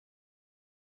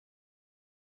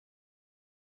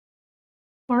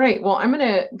All right, well, I'm going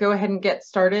to go ahead and get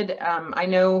started. I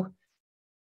know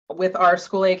with our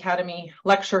Scholé Academy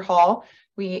lecture hall,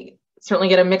 we certainly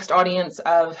get a mixed audience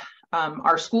of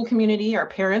our school community, our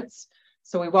parents.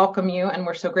 So we welcome you and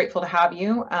we're so grateful to have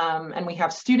you. And we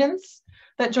have students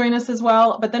that join us as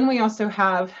well. But then we also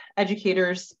have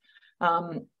educators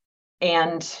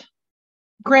and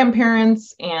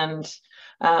grandparents and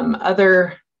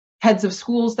other heads of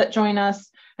schools that join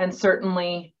us, and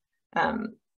certainly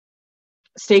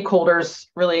stakeholders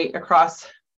really across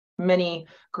many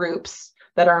groups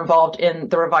that are involved in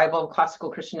the revival of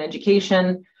classical Christian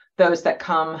education, those that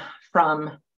come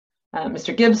from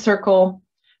Mr. Gibbs' circle,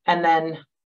 and then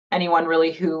anyone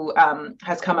really who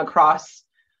has come across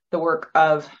the work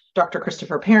of Dr.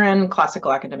 Christopher Perrin,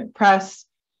 Classical Academic Press,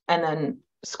 and then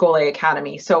Scholé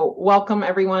Academy. So welcome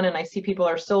everyone, and I see people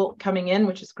are still coming in,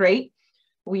 which is great.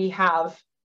 We have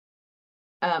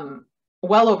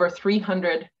well over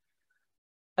 300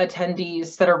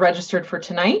 attendees that are registered for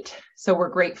tonight. So we're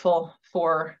grateful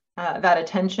for that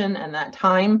attention and that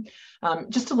time.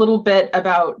 Just a little bit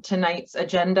about tonight's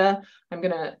agenda. I'm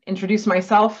going to introduce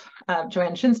myself,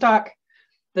 Joanne Shinstock,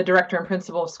 the director and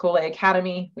principal of Scholé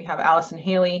Academy. We have Allison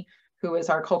Haley, who is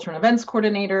our culture and events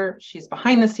coordinator. She's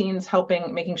behind the scenes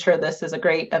helping, making sure this is a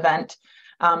great event.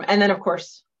 And then of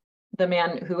course, the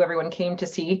man who everyone came to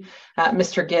see,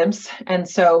 Mr. Gibbs. And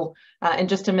so in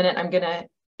just a minute, I'm going to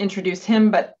introduce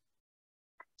him, but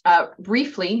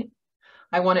briefly,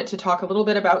 I wanted to talk a little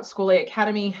bit about Scholé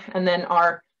Academy and then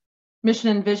our mission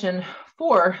and vision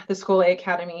for the Scholé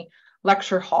Academy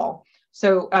lecture hall.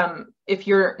 So if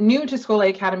you're new to Scholé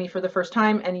Academy for the first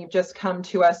time and you've just come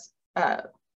to us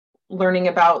learning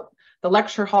about the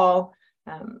lecture hall,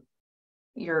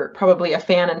 you're probably a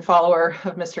fan and follower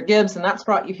of Mr. Gibbs, and that's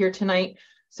brought you here tonight.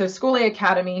 So Scholé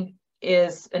Academy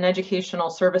is an educational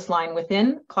service line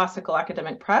within Classical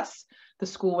Academic Press. The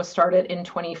school was started in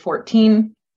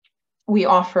 2014. We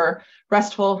offer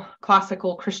restful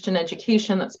classical Christian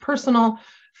education that's personal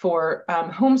for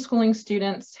homeschooling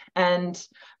students and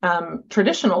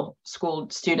traditional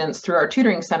school students through our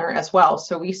tutoring center as well.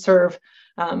 So we serve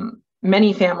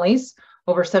many families,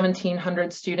 over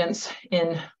 1,700 students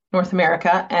in North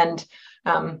America and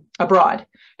abroad.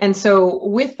 And so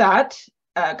with that,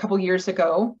 a couple years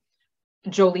ago,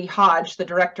 Jolie Hodge, the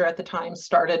director at the time,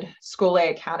 started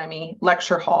Scholé Academy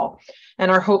Lecture Hall.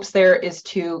 And our hopes there is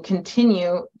to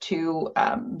continue to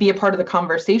be a part of the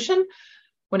conversation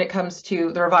when it comes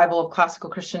to the revival of classical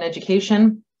Christian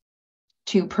education,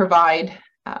 to provide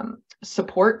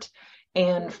support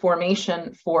and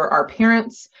formation for our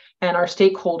parents and our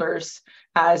stakeholders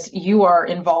as you are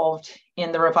involved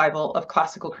in the revival of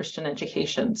classical Christian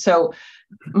education. So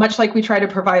much like we try to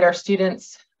provide our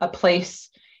students a place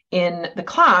in the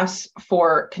class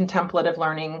for contemplative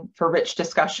learning, for rich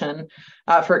discussion,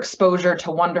 for exposure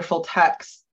to wonderful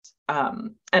texts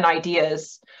and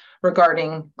ideas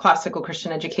regarding classical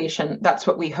Christian education, that's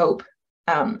what we hope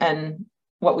and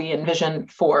what we envision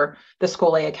for the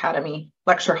Scholé Academy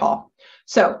Lecture Hall.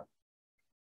 So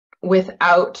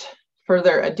without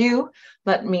further ado,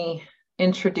 let me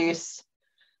introduce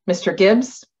Mr.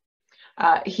 Gibbs.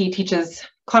 He teaches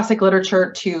classic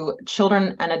literature to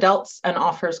children and adults and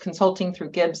offers consulting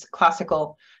through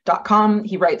gibbsclassical.com.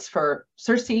 He writes for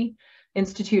Circe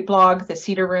Institute blog, The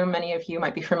Cedar Room. Many of you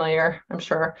might be familiar, I'm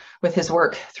sure, with his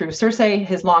work through Circe,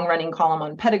 his long-running column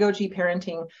on pedagogy,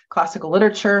 parenting, classical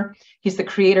literature. He's the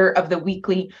creator of the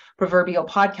weekly Proverbial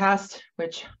podcast,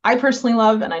 which I personally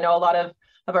love, and I know a lot of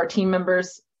our team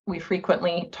members, we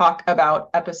frequently talk about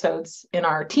episodes in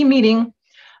our team meeting.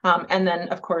 And then,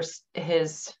 of course,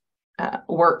 his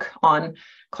work on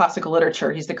classical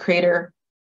literature. He's the creator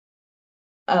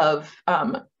of,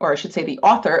 or I should say the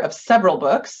author of several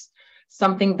books,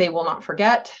 Something They Will Not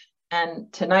Forget.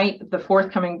 And tonight, the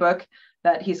forthcoming book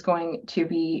that he's going to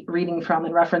be reading from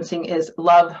and referencing is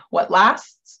Love What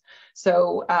Lasts.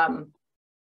 So,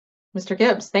 Mr.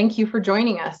 Gibbs, thank you for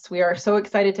joining us. We are so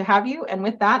excited to have you. And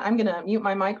with that, I'm going to mute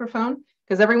my microphone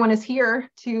because everyone is here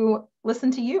to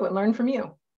listen to you and learn from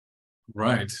you.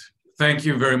 Right. Thank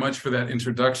you very much for that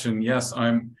introduction. Yes,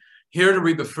 I'm here to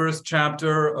read the first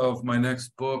chapter of my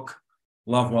next book,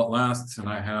 Love What Lasts, and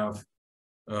I have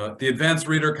the advanced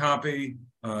reader copy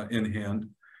in hand.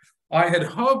 I had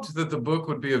hoped that the book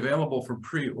would be available for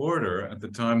pre-order at the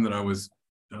time that I was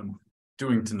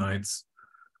doing tonight's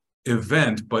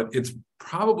event, but it's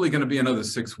probably going to be another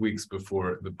 6 weeks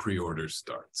before the pre-order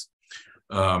starts.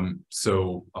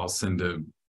 So I'll send a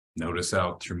notice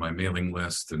out through my mailing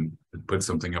list and put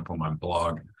something up on my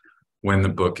blog when the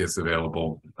book is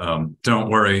available. Don't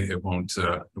worry, it won't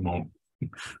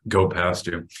go past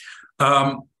you.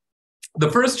 The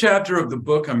first chapter of the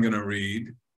book I'm going to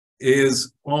read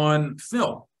is on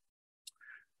film.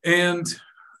 And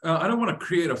I don't want to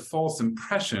create a false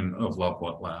impression of Love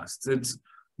What Lasts. It's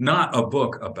not a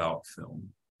book about film.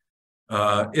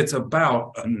 It's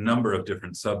about a number of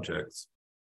different subjects.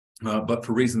 But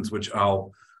for reasons which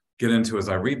I'll get into as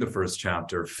I read the first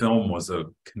chapter, film was a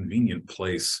convenient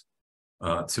place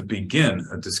to begin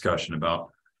a discussion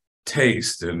about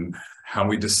taste and how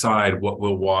we decide what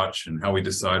we'll watch and how we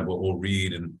decide what we'll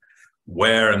read and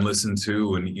where and listen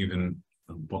to and even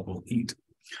what we'll eat.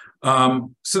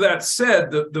 So that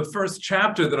said, the first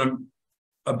chapter that I'm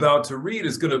about to read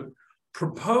is going to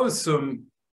propose some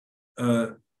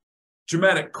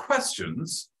dramatic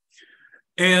questions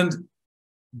and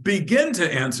begin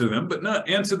to answer them, but not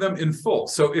answer them in full.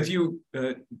 So if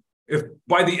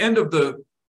by the end of the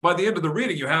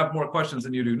reading you have more questions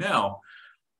than you do now,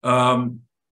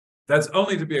 that's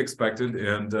only to be expected,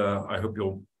 and I hope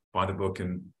you'll buy the book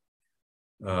and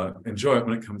enjoy it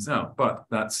when it comes out. But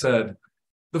that said,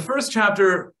 the first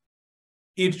chapter,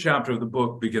 each chapter of the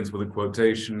book begins with a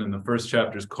quotation, and the first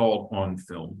chapter is called On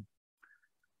Film.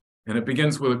 And it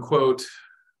begins with a quote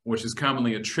which is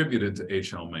commonly attributed to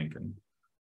H.L. Mencken.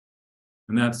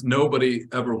 And that's, "Nobody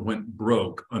ever went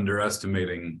broke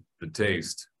underestimating the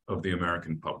taste of the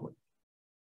American public."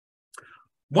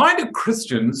 Why do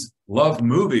Christians love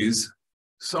movies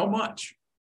so much?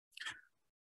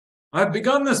 I've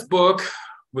begun this book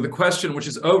with a question which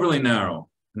is overly narrow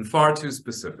and far too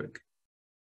specific,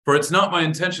 for it's not my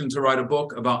intention to write a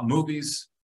book about movies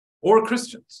or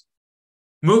Christians.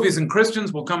 Movies and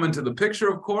Christians will come into the picture,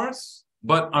 of course,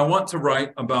 but I want to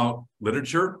write about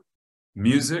literature,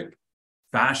 music,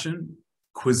 fashion,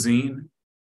 cuisine,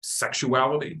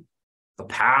 sexuality, the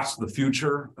past, the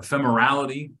future,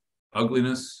 ephemerality,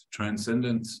 ugliness,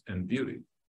 transcendence, and beauty.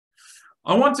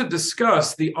 I want to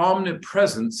discuss the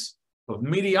omnipresence of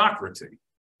mediocrity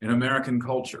in American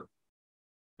culture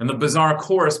and the bizarre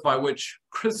course by which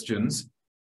Christians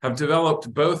have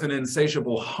developed both an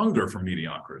insatiable hunger for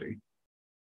mediocrity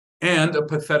and a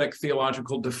pathetic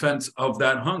theological defense of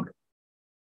that hunger.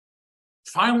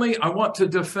 Finally, I want to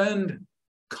defend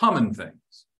common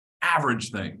things,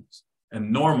 average things,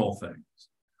 and normal things,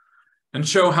 and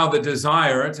show how the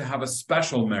desire to have a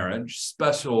special marriage,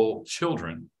 special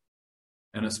children,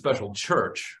 and a special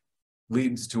church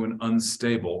leads to an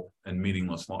unstable and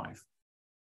meaningless life.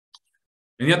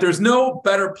 And yet there's no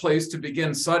better place to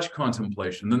begin such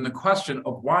contemplation than the question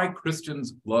of why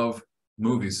Christians love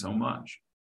movies so much.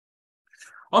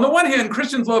 On the one hand,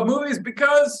 Christians love movies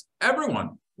because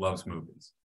everyone loves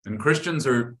movies, and Christians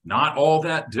are not all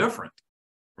that different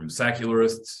from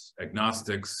secularists,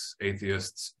 agnostics,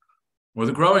 atheists, or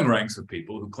the growing ranks of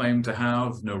people who claim to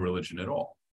have no religion at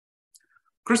all.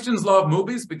 Christians love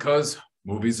movies because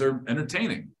movies are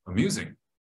entertaining, amusing,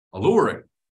 alluring,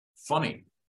 funny,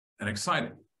 and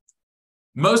exciting.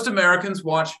 Most Americans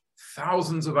watch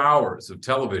thousands of hours of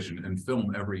television and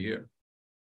film every year,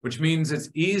 which means it's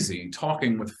easy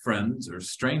talking with friends or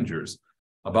strangers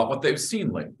about what they've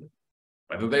seen lately,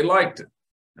 whether they liked it,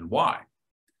 and why.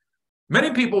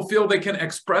 Many people feel they can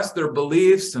express their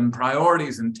beliefs and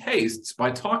priorities and tastes by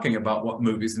talking about what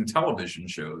movies and television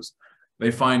shows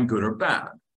they find good or bad.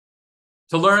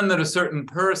 To learn that a certain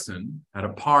person at a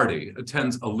party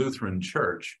attends a Lutheran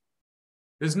church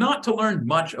is not to learn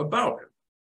much about it.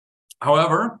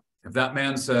 However, if that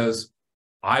man says,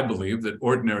 "I believe that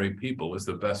Ordinary People is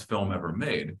the best film ever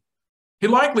made," he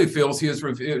likely feels he has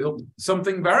revealed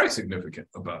something very significant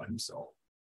about himself.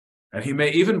 And he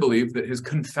may even believe that his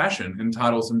confession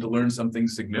entitles him to learn something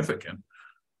significant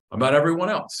about everyone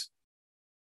else.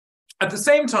 At the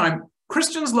same time,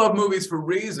 Christians love movies for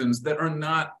reasons that are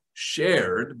not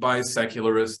shared by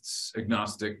secularists,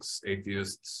 agnostics,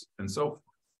 atheists, and so forth.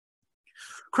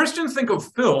 Christians think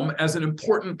of film as an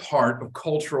important part of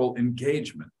cultural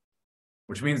engagement,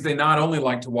 which means they not only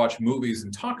like to watch movies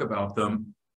and talk about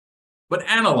them, but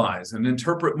analyze and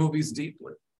interpret movies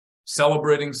deeply,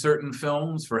 celebrating certain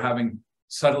films for having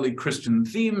subtly Christian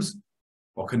themes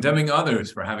while condemning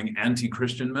others for having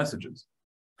anti-Christian messages.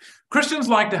 Christians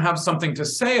like to have something to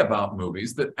say about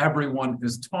movies that everyone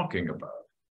is talking about.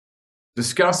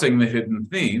 Discussing the hidden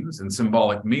themes and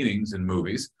symbolic meanings in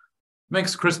movies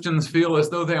makes Christians feel as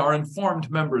though they are informed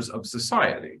members of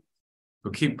society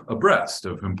who keep abreast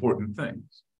of important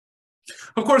things.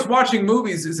 Of course, watching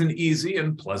movies is an easy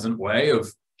and pleasant way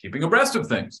of keeping abreast of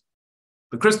things.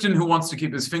 The Christian who wants to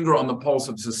keep his finger on the pulse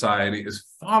of society is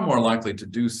far more likely to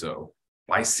do so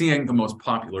by seeing the most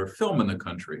popular film in the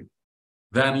country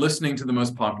than listening to the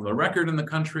most popular record in the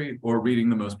country or reading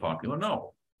the most popular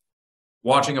novel.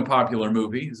 Watching a popular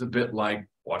movie is a bit like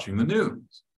watching the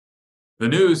news. The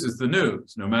news is the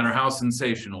news, no matter how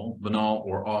sensational, banal,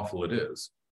 or awful it is.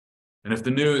 And if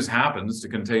the news happens to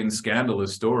contain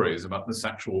scandalous stories about the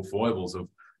sexual foibles of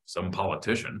some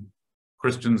politician,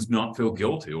 Christians do not feel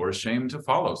guilty or ashamed to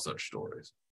follow such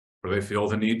stories, for they feel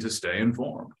the need to stay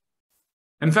informed.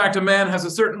 In fact, a man has a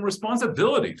certain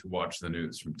responsibility to watch the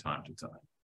news from time to time.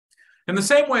 In the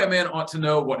same way a man ought to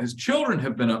know what his children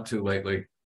have been up to lately,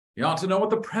 he ought to know what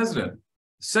the president,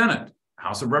 the Senate,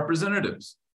 House of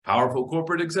Representatives, powerful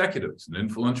corporate executives, and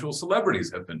influential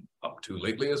celebrities have been up to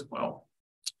lately as well.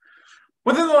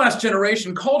 Within the last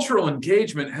generation, cultural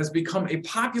engagement has become a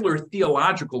popular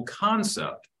theological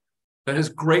concept that has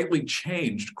greatly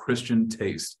changed Christian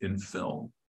taste in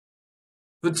film.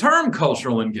 The term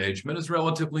cultural engagement is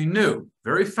relatively new,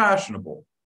 very fashionable,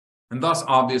 and thus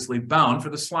obviously bound for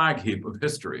the slag heap of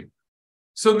history.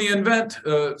 So in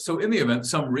the event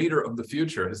some reader of the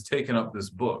future has taken up this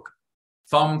book,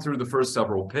 thumbed through the first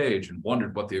several pages, and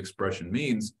wondered what the expression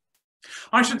means,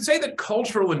 I should say that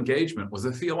cultural engagement was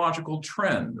a theological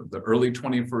trend of the early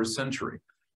 21st century,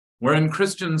 wherein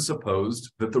Christians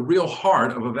supposed that the real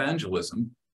heart of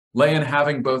evangelism lay in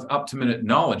having both up-to-minute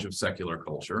knowledge of secular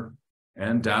culture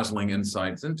and dazzling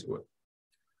insights into it.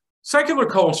 Secular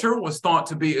culture was thought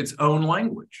to be its own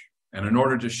language, and in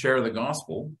order to share the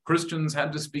gospel, Christians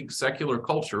had to speak secular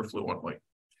culture fluently.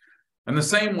 In the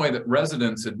same way that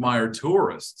residents admire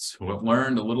tourists who have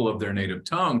learned a little of their native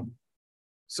tongue,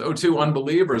 so too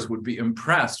unbelievers would be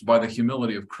impressed by the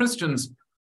humility of Christians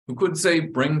who could, say,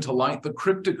 bring to light the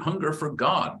cryptic hunger for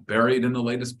God buried in the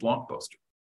latest blockbuster.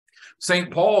 St.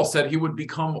 Paul said he would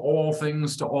become all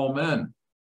things to all men.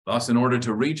 Thus, in order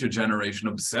to reach a generation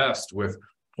obsessed with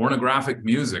pornographic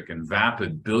music and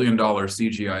vapid billion-dollar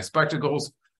CGI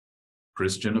spectacles,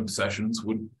 Christian obsessions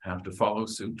would have to follow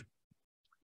suit.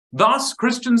 Thus,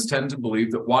 Christians tend to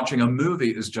believe that watching a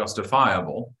movie is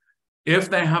justifiable if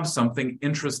they have something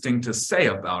interesting to say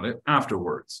about it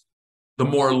afterwards. The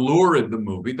more lurid the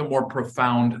movie, the more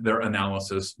profound their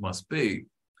analysis must be.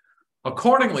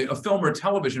 Accordingly, a film or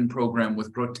television program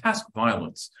with grotesque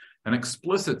violence and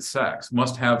explicit sex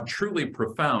must have truly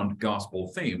profound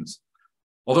gospel themes,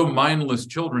 although mindless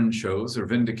children's shows are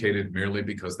vindicated merely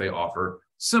because they offer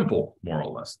simple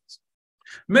moral lessons.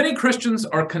 Many Christians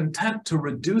are content to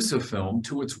reduce a film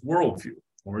to its worldview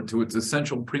or to its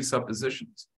essential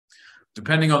presuppositions.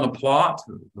 Depending on the plot,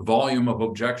 the volume of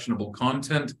objectionable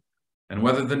content, and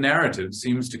whether the narrative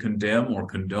seems to condemn or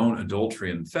condone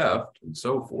adultery and theft, and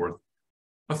so forth,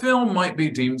 a film might be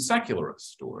deemed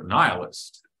secularist or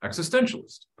nihilist,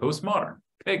 existentialist, postmodern,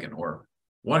 pagan, or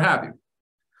what have you.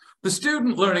 The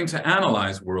student learning to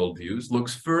analyze worldviews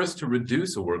looks first to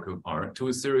reduce a work of art to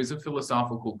a series of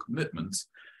philosophical commitments.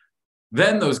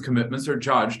 Then those commitments are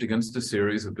judged against a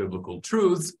series of biblical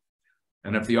truths,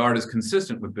 and if the art is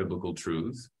consistent with biblical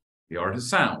truths, the art is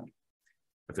sound.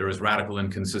 If there is radical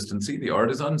inconsistency, the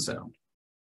art is unsound.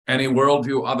 Any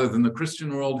worldview other than the Christian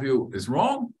worldview is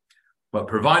wrong, but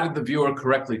provided the viewer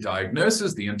correctly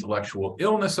diagnoses the intellectual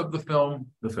illness of the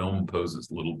film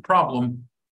poses little problem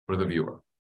for the viewer.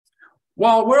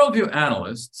 While worldview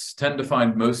analysts tend to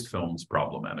find most films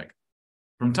problematic,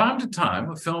 from time to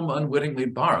time, a film unwittingly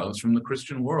borrows from the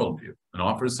Christian worldview and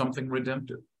offers something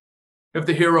redemptive. If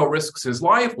the hero risks his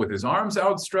life with his arms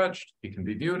outstretched, he can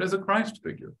be viewed as a Christ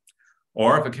figure.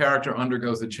 Or if a character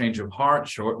undergoes a change of heart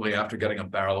shortly after getting a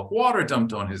barrel of water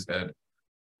dumped on his head,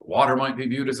 the water might be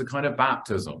viewed as a kind of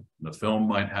baptism, and the film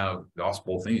might have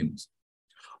gospel themes.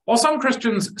 While some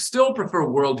Christians still prefer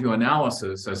worldview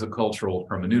analysis as a cultural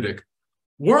hermeneutic,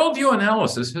 worldview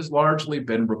analysis has largely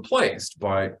been replaced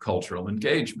by cultural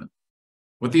engagement.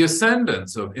 With the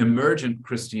ascendance of emergent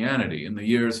Christianity in the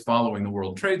years following the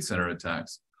World Trade Center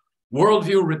attacks,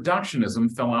 worldview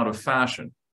reductionism fell out of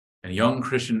fashion, and young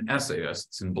Christian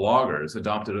essayists and bloggers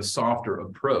adopted a softer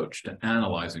approach to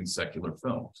analyzing secular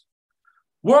films.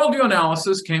 Worldview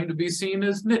analysis came to be seen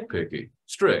as nitpicky,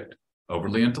 strict,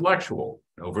 overly intellectual,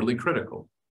 and overly critical.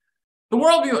 The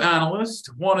worldview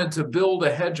analyst wanted to build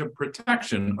a hedge of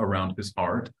protection around his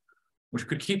heart, which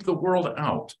could keep the world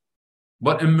out.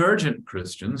 But emergent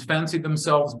Christians fancied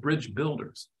themselves bridge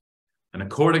builders and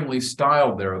accordingly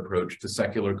styled their approach to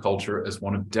secular culture as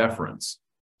one of deference,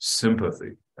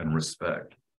 sympathy, and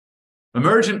respect.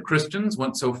 Emergent Christians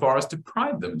went so far as to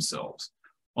pride themselves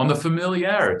on the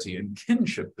familiarity and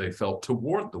kinship they felt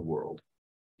toward the world,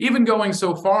 even going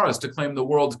so far as to claim the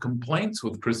world's complaints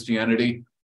with Christianity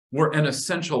were an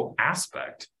essential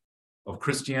aspect of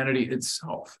Christianity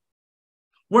itself.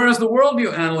 Whereas the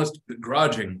worldview analyst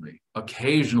begrudgingly,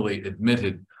 occasionally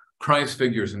admitted Christ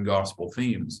figures and gospel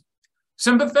themes,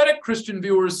 sympathetic Christian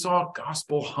viewers saw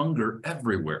gospel hunger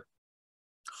everywhere.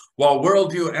 While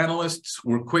worldview analysts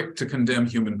were quick to condemn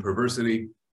human perversity,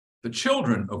 the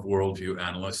children of worldview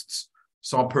analysts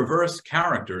saw perverse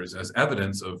characters as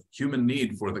evidence of human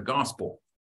need for the gospel.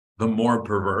 The more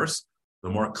perverse, the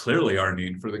more clearly our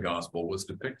need for the gospel was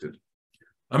depicted.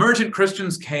 Emergent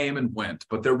Christians came and went,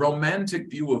 but their romantic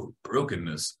view of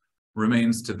brokenness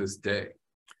remains to this day.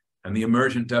 And the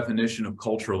emergent definition of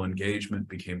cultural engagement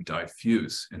became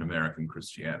diffuse in American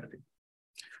Christianity.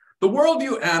 The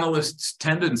worldview analysts'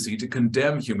 tendency to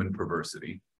condemn human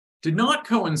perversity did not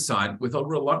coincide with a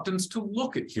reluctance to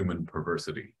look at human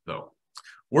perversity, though.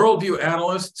 Worldview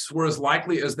analysts were as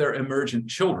likely as their emergent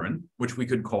children, which we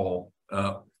could call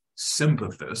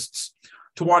sympathists,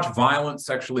 to watch violent,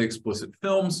 sexually explicit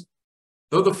films,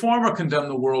 though the former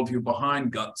condemned the worldview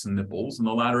behind guts and nipples, and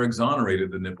the latter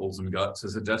exonerated the nipples and guts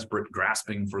as a desperate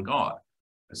grasping for God,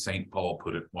 as St. Paul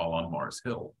put it while on Mars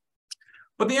Hill.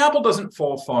 But the apple doesn't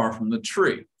fall far from the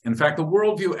tree. In fact, the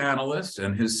worldview analyst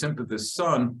and his sympathist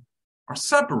son are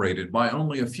separated by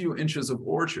only a few inches of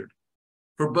orchard,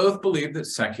 for both believe that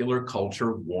secular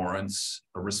culture warrants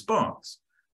a response,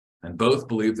 and both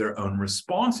believe their own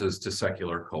responses to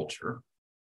secular culture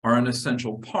are an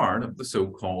essential part of the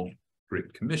so-called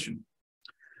Great Commission.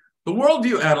 The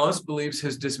worldview analyst believes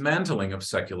his dismantling of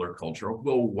secular culture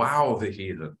will wow the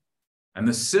heathen, and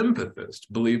the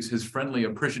sympathist believes his friendly,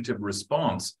 appreciative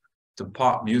response to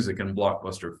pop music and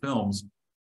blockbuster films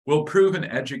will prove an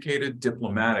educated,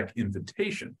 diplomatic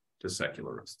invitation to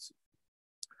secularists.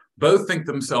 Both think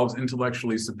themselves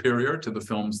intellectually superior to the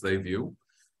films they view,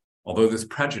 although this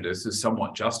prejudice is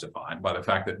somewhat justified by the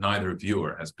fact that neither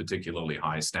viewer has particularly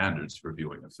high standards for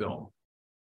viewing a film.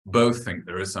 Both think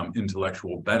there is some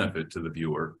intellectual benefit to the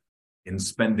viewer in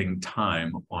spending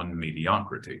time on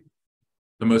mediocrity.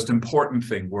 The most important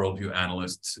thing worldview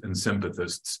analysts and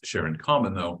sympathists share in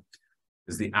common, though,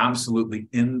 is the absolutely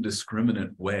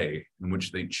indiscriminate way in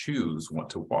which they choose what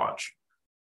to watch.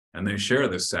 And they share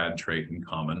this sad trait in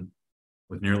common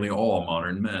with nearly all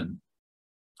modern men.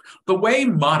 The way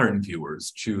modern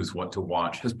viewers choose what to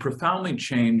watch has profoundly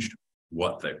changed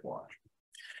what they watch.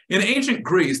 In ancient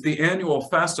Greece, the annual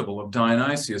festival of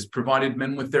Dionysius provided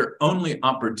men with their only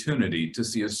opportunity to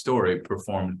see a story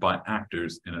performed by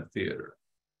actors in a theater.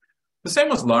 The same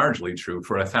was largely true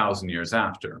for 1,000 years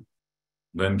after.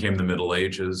 Then came the Middle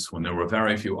Ages, when there were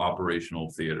very few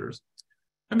operational theaters,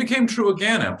 and became true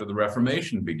again after the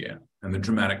Reformation began, and the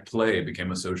dramatic play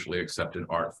became a socially accepted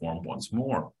art form once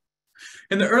more.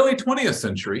 In the early 20th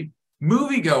century,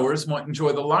 moviegoers might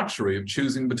enjoy the luxury of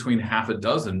choosing between half a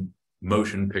dozen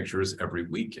motion pictures every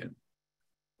weekend.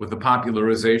 With the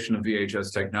popularization of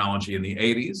VHS technology in the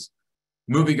 80s,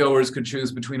 moviegoers could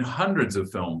choose between hundreds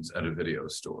of films at a video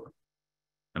store.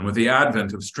 And with the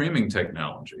advent of streaming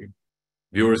technology,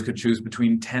 viewers could choose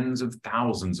between tens of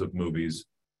thousands of movies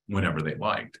whenever they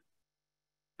liked.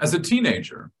 As a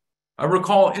teenager, I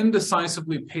recall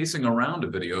indecisively pacing around a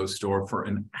video store for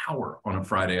an hour on a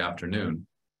Friday afternoon,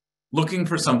 looking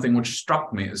for something which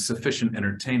struck me as sufficient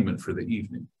entertainment for the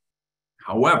evening.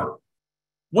 However,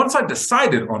 once I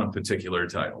decided on a particular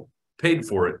title, paid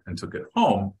for it, and took it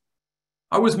home,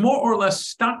 I was more or less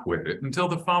stuck with it until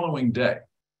the following day.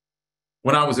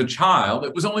 When I was a child,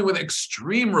 it was only with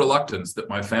extreme reluctance that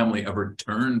my family ever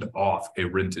turned off a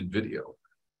rented video,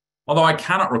 although I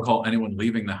cannot recall anyone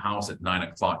leaving the house at 9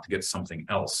 o'clock to get something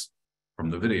else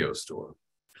from the video store.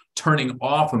 Turning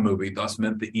off a movie thus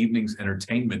meant the evening's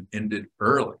entertainment ended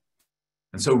early,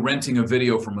 and so renting a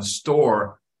video from a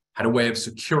store had a way of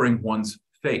securing one's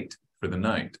fate for the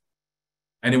night.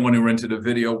 Anyone who rented a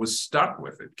video was stuck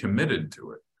with it, committed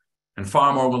to it, and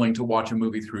far more willing to watch a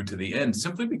movie through to the end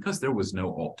simply because there was no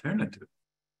alternative.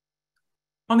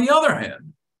 On the other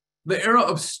hand, the era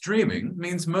of streaming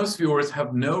means most viewers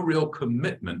have no real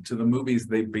commitment to the movies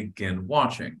they begin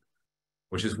watching,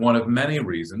 which is one of many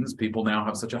reasons people now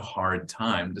have such a hard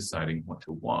time deciding what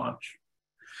to watch.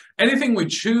 Anything we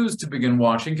choose to begin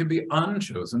watching can be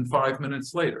unchosen 5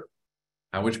 minutes later,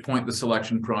 at which point the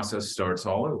selection process starts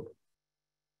all over.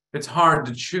 It's hard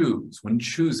to choose when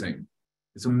choosing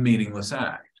is a meaningless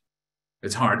act.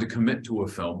 It's hard to commit to a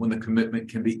film when the commitment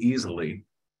can be easily,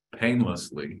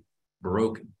 painlessly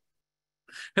broken.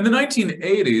 In the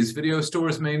 1980s, video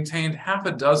stores maintained half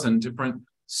a dozen different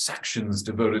sections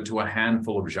devoted to a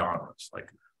handful of genres, like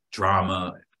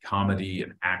drama, comedy,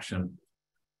 and action.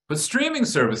 But streaming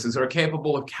services are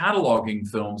capable of cataloging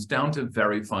films down to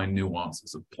very fine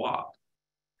nuances of plot.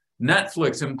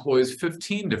 Netflix employs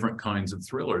 15 different kinds of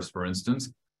thrillers, for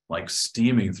instance, like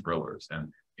steamy thrillers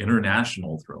and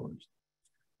international thrillers.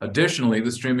 Additionally,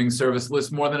 the streaming service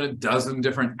lists more than a dozen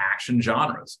different action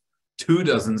genres,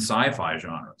 24 sci-fi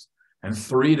genres, and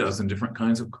 36 different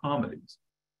kinds of comedies.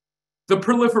 The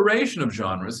proliferation of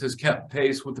genres has kept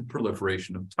pace with the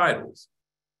proliferation of titles.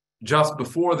 Just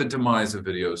before the demise of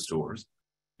video stores,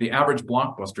 the average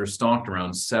blockbuster stocked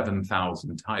around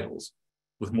 7,000 titles,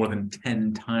 with more than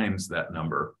 10 times that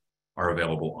number are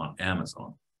available on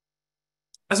Amazon.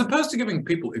 As opposed to giving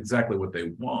people exactly what they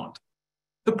want,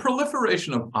 the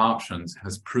proliferation of options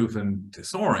has proven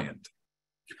disorienting.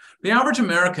 The average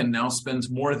American now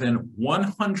spends more than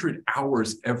 100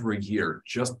 hours every year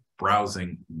just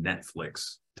browsing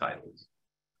Netflix titles.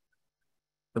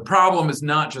 The problem is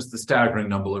not just the staggering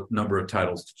number of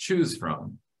titles to choose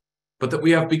from, but that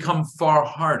we have become far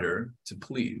harder to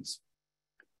please.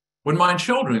 When my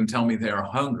children tell me they are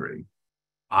hungry,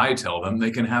 I tell them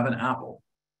they can have an apple.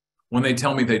 When they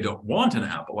tell me they don't want an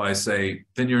apple, I say,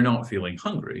 then you're not feeling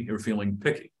hungry, you're feeling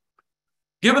picky.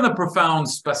 Given the profound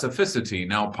specificity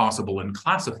now possible in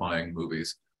classifying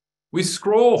movies, we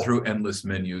scroll through endless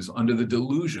menus under the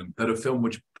delusion that a film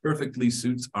which perfectly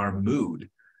suits our mood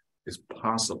is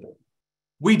possible.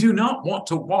 We do not want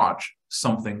to watch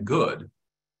something good,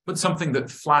 but something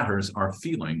that flatters our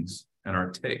feelings and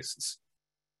our tastes.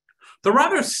 The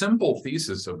rather simple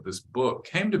thesis of this book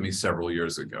came to me several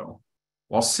years ago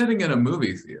while sitting in a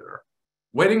movie theater,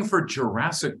 waiting for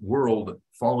Jurassic World: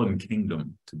 Fallen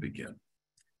Kingdom to begin.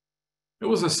 It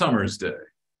was a summer's day.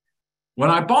 When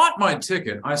I bought my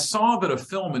ticket, I saw that a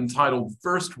film entitled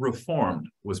First Reformed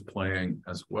was playing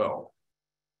as well.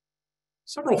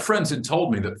 Several friends had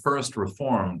told me that First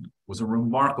Reformed was a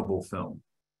remarkable film,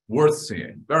 worth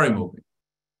seeing, very moving.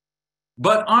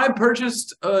 But I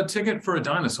purchased a ticket for a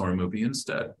dinosaur movie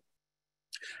instead.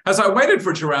 As I waited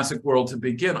for Jurassic World to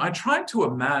begin, I tried to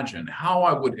imagine how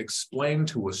I would explain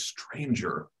to a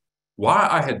stranger why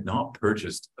I had not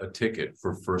purchased a ticket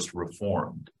for First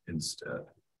Reformed instead.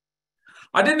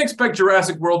 I didn't expect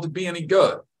Jurassic World to be any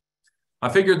good. I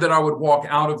figured that I would walk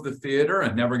out of the theater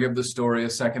and never give the story a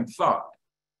second thought.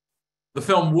 The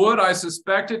film would, I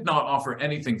suspected, not offer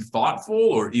anything thoughtful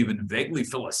or even vaguely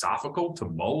philosophical to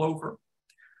mull over.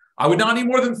 I would not need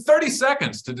more than 30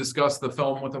 seconds to discuss the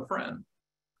film with a friend.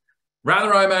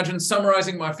 Rather, I imagined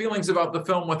summarizing my feelings about the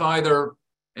film with either,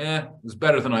 it was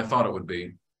better than I thought it would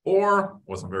be, or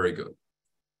wasn't very good,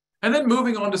 and then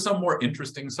moving on to some more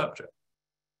interesting subject.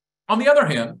 On the other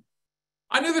hand,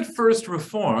 I knew that First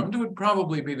Reformed would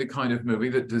probably be the kind of movie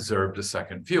that deserved a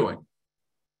second viewing.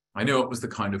 I knew it was the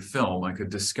kind of film I could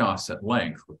discuss at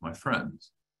length with my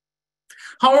friends.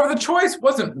 However, the choice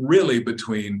wasn't really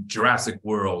between Jurassic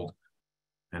World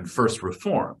and First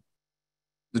Reformed.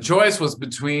 The choice was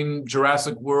between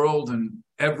Jurassic World and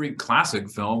every classic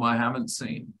film I haven't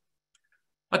seen.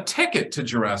 A ticket to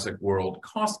Jurassic World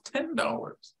cost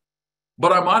 $10,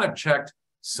 but I might have checked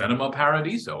Cinema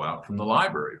Paradiso out from the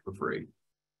library for free.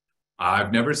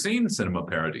 I've never seen Cinema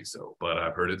Paradiso, but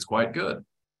I've heard it's quite good.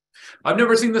 I've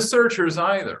never seen The Searchers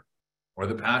either, or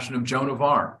The Passion of Joan of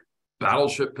Arc,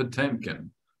 Battleship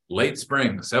Potemkin, Late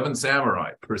Spring, Seven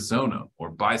Samurai, Persona, or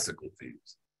Bicycle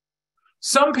Thieves.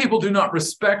 Some people do not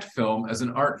respect film as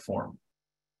an art form.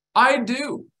 I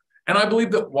do, and I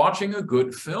believe that watching a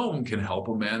good film can help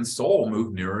a man's soul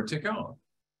move nearer to God.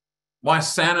 My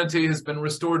sanity has been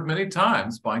restored many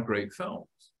times by great films.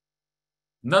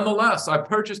 Nonetheless, I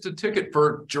purchased a ticket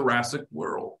for Jurassic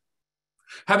World.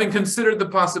 Having considered the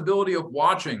possibility of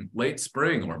watching Late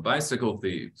Spring or Bicycle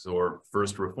Thieves or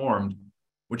First Reformed,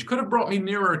 which could have brought me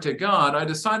nearer to God, I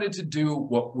decided to do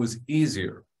what was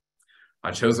easier. I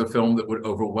chose a film that would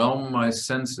overwhelm my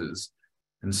senses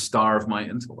and starve my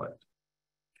intellect.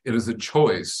 It is a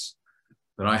choice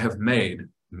that I have made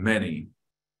many,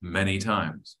 many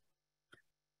times.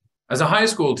 As a high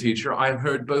school teacher, I have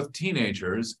heard both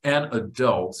teenagers and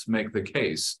adults make the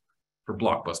case for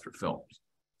blockbuster films.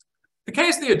 The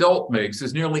case the adult makes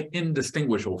is nearly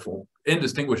indistinguishable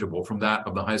from that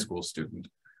of the high school student,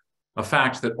 a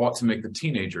fact that ought to make the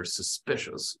teenager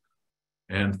suspicious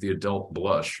and the adult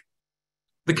blush.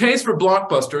 The case for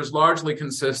blockbusters largely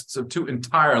consists of two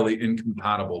entirely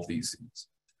incompatible theses.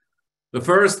 The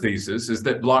first thesis is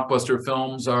that blockbuster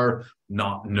films are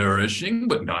not nourishing,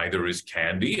 but neither is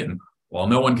candy, and while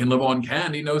no one can live on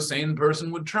candy, no sane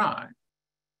person would try.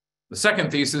 The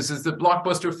second thesis is that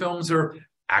blockbuster films are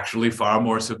actually far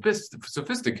more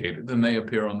sophisticated than they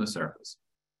appear on the surface.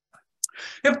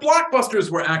 If blockbusters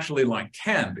were actually like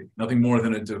candy, nothing more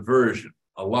than a diversion,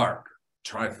 a lark, a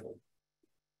trifle,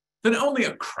 then only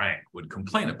a crank would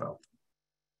complain about them.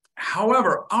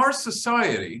 However, our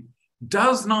society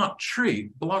does not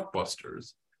treat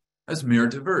blockbusters as mere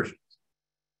diversions.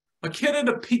 A kid at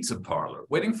a pizza parlor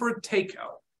waiting for a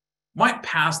takeout might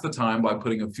pass the time by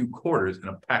putting a few quarters in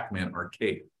a Pac-Man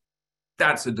arcade.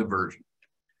 that's a diversion.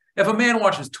 If a man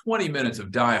watches 20 minutes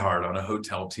of Die Hard on a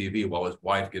hotel TV while his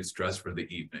wife gets dressed for the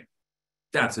evening,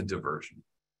 that's a diversion.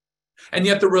 And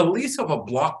yet the release of a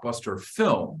blockbuster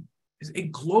film is a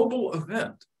global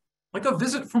event, like a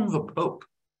visit from the Pope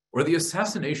or the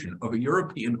assassination of a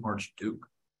European archduke.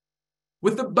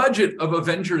 With the budget of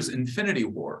Avengers: Infinity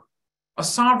War, a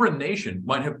sovereign nation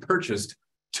might have purchased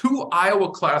 2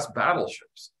 Iowa-class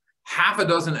battleships, half a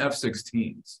dozen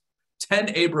F-16s,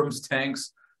 10 Abrams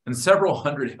tanks, and several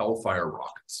hundred Hellfire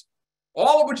rockets,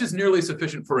 all of which is nearly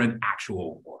sufficient for an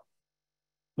actual war.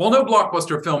 While no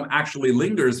blockbuster film actually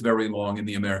lingers very long in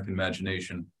the American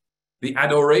imagination, the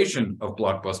adoration of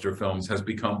blockbuster films has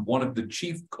become one of the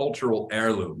chief cultural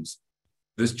heirlooms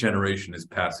this generation is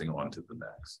passing on to the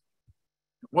next.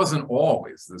 It wasn't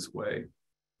always this way.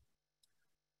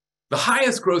 The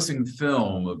highest grossing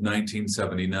film of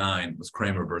 1979 was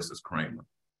Kramer versus Kramer,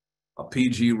 a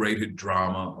PG-rated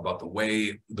drama about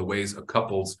the ways a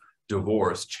couple's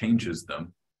divorce changes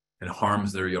them and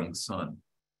harms their young son.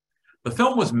 The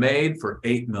film was made for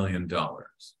 $8 million.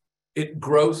 It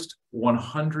grossed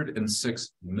 $106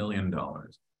 million.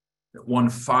 It won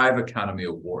 5 Academy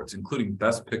Awards, including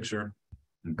Best Picture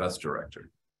and Best Director.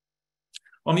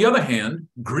 On the other hand,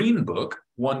 Green Book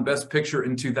won Best Picture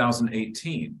in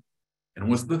 2018 and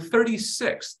was the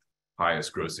 36th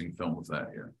highest grossing film of that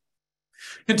year.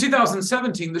 In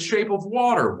 2017, The Shape of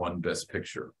Water won Best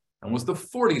Picture and was the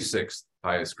 46th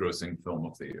highest grossing film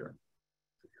of the year.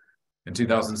 In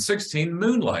 2016,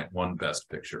 Moonlight won Best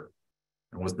Picture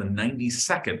and was the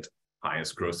 92nd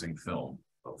highest grossing film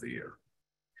of the year.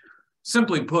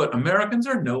 Simply put, Americans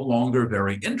are no longer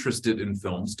very interested in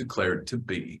films declared to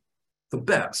be the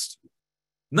best.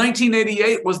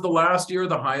 1988 was the last year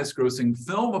the highest grossing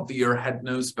film of the year had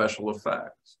no special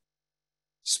effects.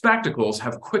 Spectacles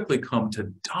have quickly come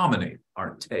to dominate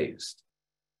our taste.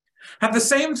 At the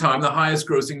same time, the highest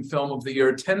grossing film of the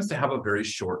year tends to have a very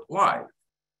short life.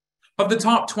 Of the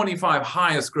top 25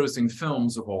 highest grossing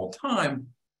films of all time,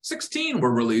 16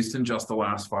 were released in just the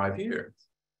last 5 years.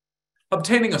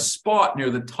 Obtaining a spot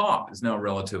near the top is now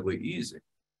relatively easy.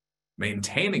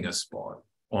 Maintaining a spot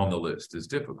on the list is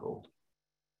difficult.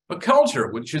 A culture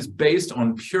which is based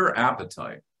on pure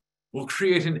appetite will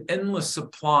create an endless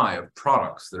supply of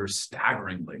products that are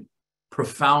staggeringly,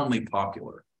 profoundly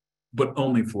popular, but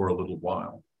only for a little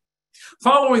while.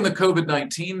 Following the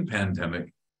COVID-19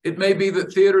 pandemic, it may be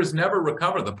that theaters never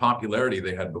recover the popularity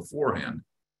they had beforehand,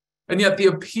 and yet the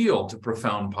appeal to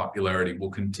profound popularity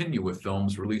will continue with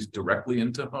films released directly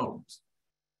into homes.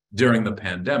 During the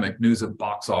pandemic, news of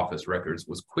box office records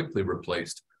was quickly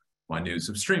replaced by news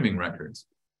of streaming records.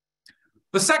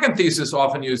 The second thesis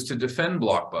often used to defend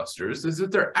blockbusters is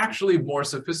that they're actually more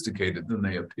sophisticated than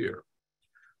they appear.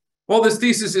 While this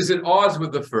thesis is at odds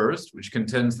with the first, which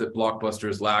contends that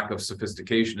blockbusters' lack of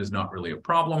sophistication is not really a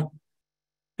problem,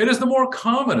 it is the more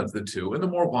common of the two and the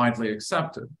more widely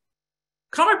accepted.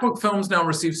 Comic book films now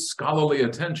receive scholarly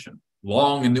attention,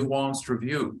 long and nuanced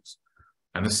reviews,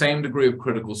 and the same degree of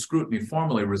critical scrutiny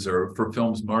formerly reserved for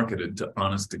films marketed to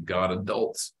honest-to-God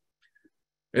adults.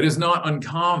 It is not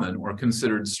uncommon or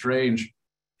considered strange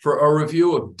for a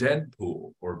review of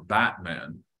Deadpool or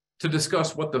Batman to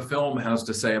discuss what the film has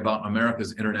to say about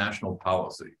America's international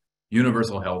policy,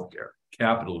 universal health care,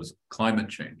 capitalism, climate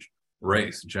change,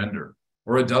 race, gender,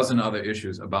 or a dozen other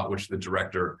issues about which the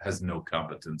director has no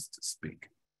competence to speak.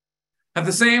 At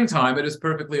the same time, it is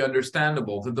perfectly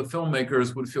understandable that the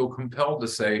filmmakers would feel compelled to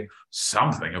say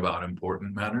something about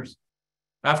important matters.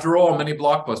 After all, many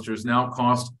blockbusters now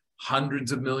cost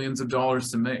hundreds of millions of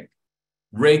dollars to make,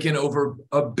 rake in over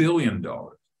 $1 billion,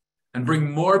 and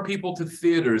bring more people to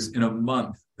theaters in a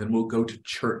month than will go to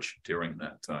church during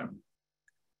that time.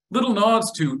 Little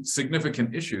nods to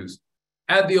significant issues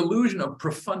add the illusion of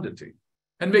profundity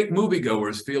and make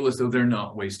moviegoers feel as though they're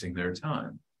not wasting their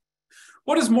time.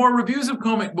 What is more, reviews of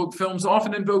comic book films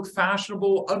often invoke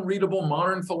fashionable, unreadable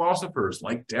modern philosophers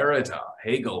like Derrida,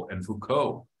 Hegel, and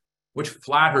Foucault, which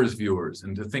flatters viewers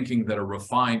into thinking that a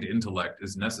refined intellect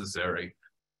is necessary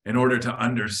in order to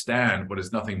understand what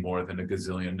is nothing more than a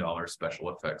gazillion-dollar special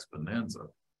effects bonanza.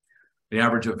 The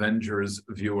average Avengers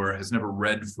viewer has never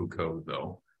read Foucault,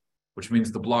 though, which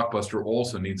means the blockbuster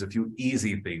also needs a few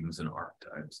easy themes and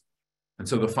archetypes. And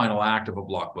so the final act of a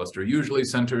blockbuster usually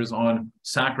centers on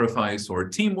sacrifice or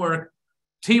teamwork.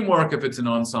 Teamwork if it's an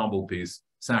ensemble piece,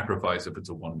 sacrifice if it's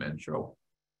a one-man show.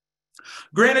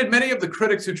 Granted, many of the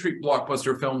critics who treat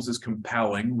blockbuster films as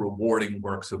compelling, rewarding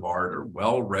works of art are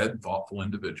well-read, thoughtful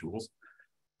individuals.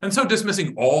 And so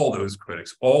dismissing all those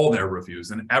critics, all their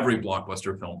reviews, and every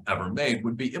blockbuster film ever made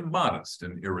would be immodest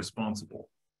and irresponsible.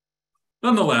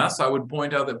 Nonetheless, I would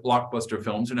point out that blockbuster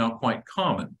films are now quite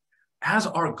common, as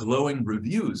are glowing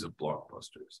reviews of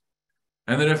blockbusters.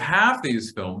 And that if half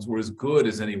these films were as good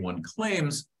as anyone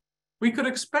claims, we could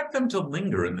expect them to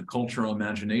linger in the cultural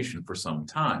imagination for some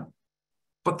time.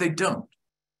 But they don't.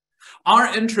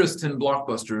 Our interest in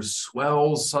blockbusters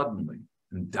swells suddenly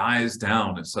and dies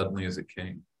down as suddenly as it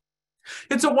came.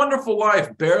 It's a Wonderful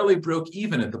Life barely broke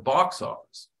even at the box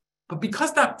office. But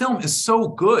because that film is so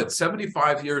good,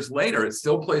 75 years later, it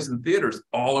still plays in theaters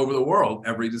all over the world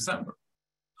every December.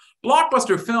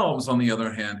 Blockbuster films, on the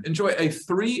other hand, enjoy a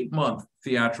 3-month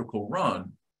theatrical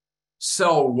run,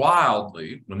 sell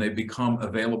wildly when they become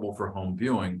available for home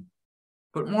viewing,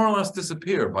 but more or less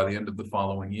disappear by the end of the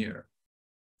following year.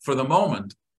 For the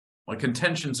moment, my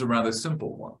contention's a rather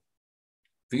simple one.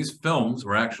 If these films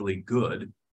were actually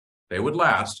good, they would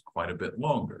last quite a bit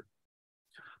longer.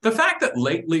 The fact that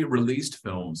lately released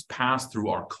films pass through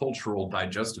our cultural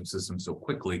digestive system so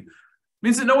quickly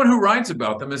means that no one who writes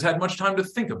about them has had much time to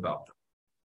think about them.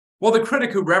 While the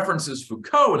critic who references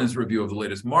Foucault in his review of the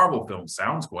latest Marvel film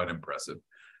sounds quite impressive,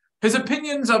 his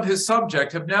opinions of his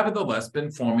subject have nevertheless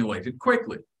been formulated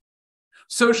quickly.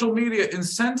 Social media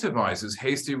incentivizes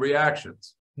hasty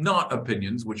reactions, not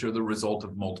opinions which are the result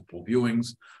of multiple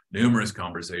viewings, numerous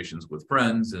conversations with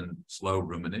friends, and slow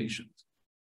ruminations.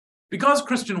 Because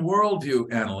Christian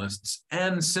worldview analysts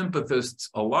and sympathists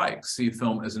alike see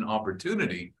film as an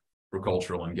opportunity for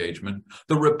cultural engagement,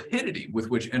 the rapidity with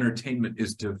which entertainment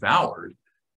is devoured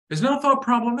is now thought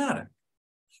problematic.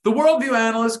 The worldview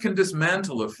analyst can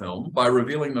dismantle a film by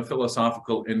revealing the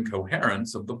philosophical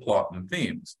incoherence of the plot and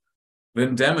themes,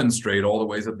 then demonstrate all the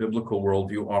ways a biblical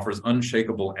worldview offers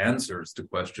unshakable answers to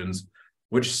questions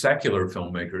which secular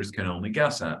filmmakers can only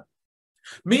guess at.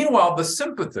 Meanwhile, the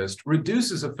sympathist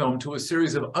reduces a film to a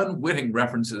series of unwitting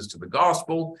references to the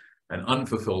gospel and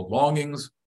unfulfilled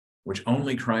longings, which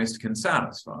only Christ can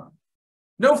satisfy.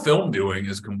 No film viewing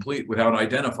is complete without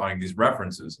identifying these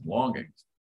references and longings.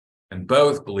 And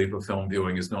both believe a film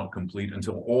viewing is not complete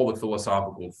until all the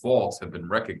philosophical faults have been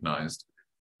recognized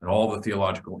and all the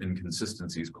theological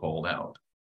inconsistencies called out.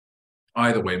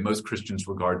 Either way, most Christians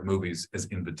regard movies as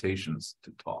invitations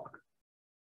to talk.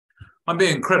 I'm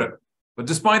being critical, but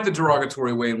despite the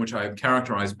derogatory way in which I have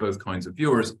characterized both kinds of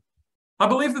viewers, I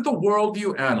believe that the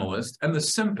worldview analyst and the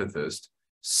sympathist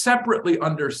separately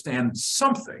understand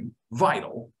something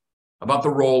vital about the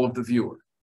role of the viewer.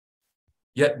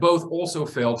 Yet both also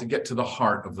fail to get to the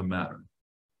heart of the matter.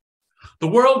 The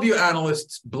worldview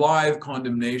analyst's blithe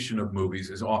condemnation of movies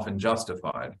is often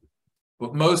justified,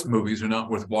 but most movies are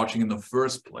not worth watching in the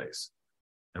first place,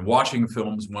 and watching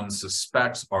films one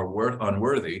suspects are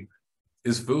unworthy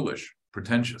is foolish,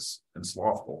 pretentious, and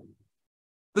slothful.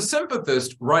 The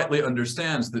sympathist rightly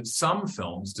understands that some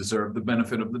films deserve the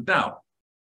benefit of the doubt,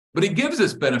 but he gives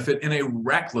this benefit in a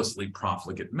recklessly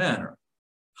profligate manner.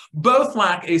 Both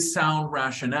lack a sound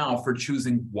rationale for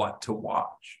choosing what to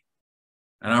watch.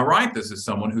 And I write this as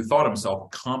someone who thought himself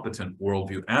a competent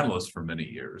worldview analyst for many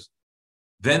years,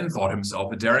 then thought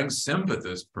himself a daring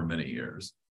sympathist for many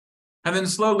years, and then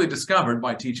slowly discovered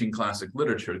by teaching classic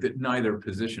literature that neither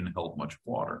position held much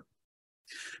water.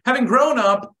 Having grown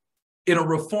up in a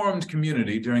reformed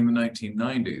community during the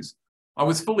 1990s, I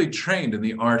was fully trained in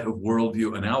the art of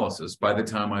worldview analysis by the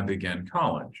time I began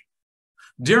college.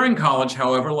 During college,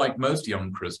 however, like most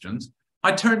young Christians,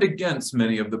 I turned against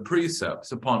many of the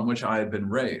precepts upon which I had been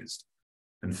raised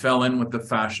and fell in with the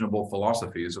fashionable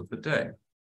philosophies of the day.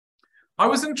 I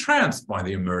was entranced by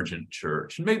the emergent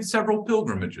church and made several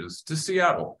pilgrimages to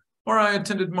Seattle, where I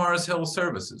attended Mars Hill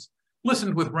services,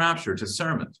 listened with rapture to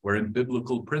sermons wherein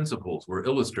biblical principles were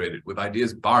illustrated with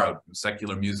ideas borrowed from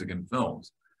secular music and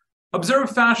films,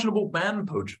 observed fashionable band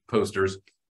posters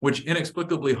which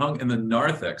inexplicably hung in the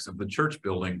narthex of the church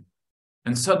building,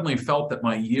 and suddenly felt that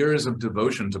my years of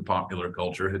devotion to popular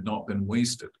culture had not been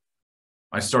wasted.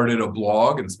 I started a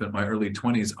blog and spent my early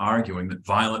 20s arguing that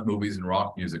violent movies and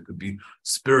rock music could be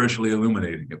spiritually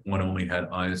illuminating if one only had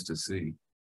eyes to see.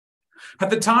 At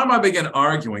the time I began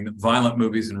arguing that violent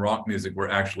movies and rock music were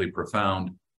actually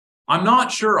profound, I'm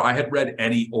not sure I had read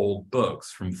any old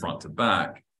books from front to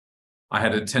back. I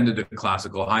had attended a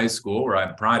classical high school where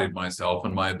I prided myself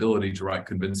on my ability to write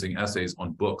convincing essays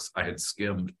on books I had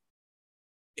skimmed.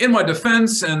 In my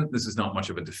defense, and this is not much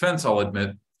of a defense, I'll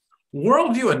admit,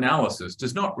 worldview analysis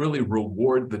does not really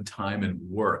reward the time and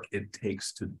work it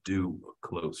takes to do a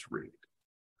close read.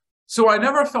 So I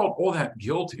never felt all that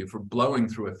guilty for blowing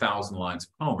through 1,000 lines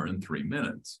of Homer in 3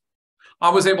 minutes. I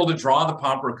was able to draw the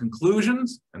proper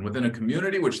conclusions, and within a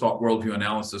community which thought worldview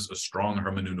analysis a strong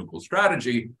hermeneutical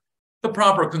strategy, the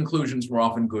proper conclusions were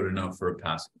often good enough for a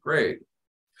passing grade.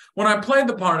 When I played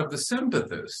the part of the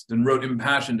sympathist and wrote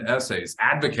impassioned essays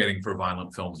advocating for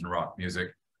violent films and rock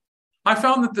music, I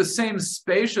found that the same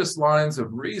spacious lines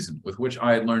of reason with which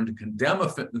I had learned to condemn a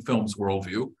film's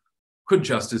worldview could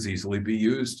just as easily be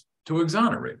used to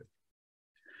exonerate it.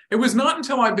 It was not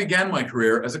until I began my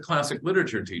career as a classic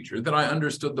literature teacher that I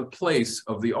understood the place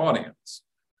of the audience,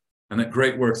 and that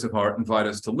great works of art invite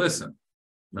us to listen,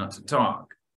 not to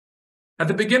talk. At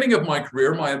the beginning of my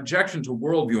career, my objection to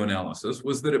worldview analysis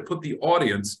was that it put the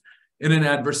audience in an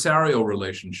adversarial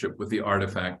relationship with the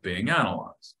artifact being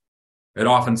analyzed. It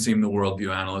often seemed the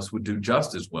worldview analyst would do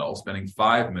just as well spending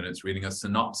 5 minutes reading a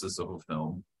synopsis of a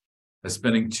film as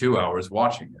spending 2 hours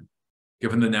watching it,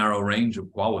 given the narrow range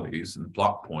of qualities and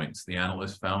plot points the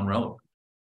analyst found relevant.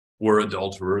 Were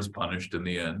adulterers punished in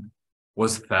the end?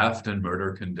 Was theft and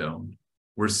murder condoned?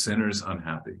 Were sinners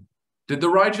unhappy? Did the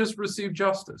righteous receive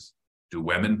justice? Do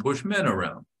women push men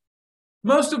around?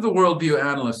 Most of the worldview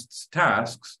analyst's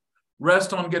tasks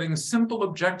rest on getting simple,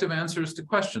 objective answers to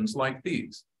questions like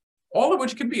these, all of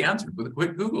which can be answered with a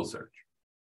quick Google search.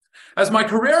 As my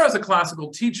career as a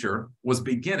classical teacher was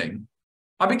beginning,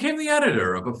 I became the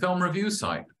editor of a film review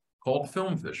site called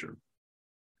Film Fisher.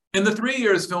 In the 3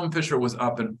 years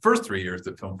first 3 years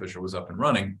that Film Fisher was up and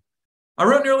running, I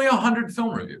wrote nearly 100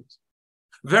 film reviews.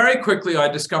 Very quickly, I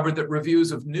discovered that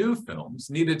reviews of new films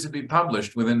needed to be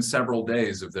published within several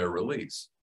days of their release.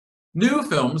 New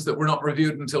films that were not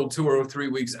reviewed until 2 or 3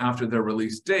 weeks after their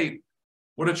release date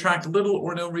would attract little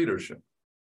or no readership.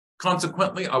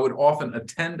 Consequently, I would often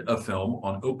attend a film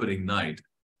on opening night,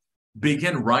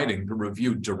 begin writing the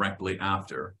review directly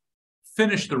after,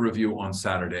 finish the review on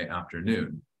Saturday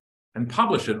afternoon, and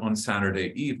publish it on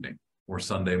Saturday evening or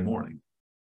Sunday morning.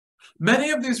 Many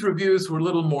of these reviews were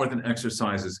little more than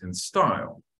exercises in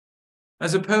style.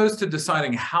 As opposed to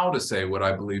deciding how to say what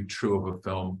I believed true of a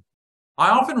film, I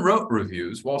often wrote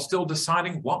reviews while still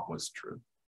deciding what was true.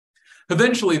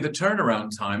 Eventually, the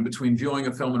turnaround time between viewing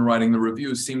a film and writing the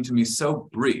review seemed to me so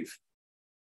brief.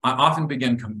 I often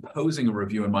began composing a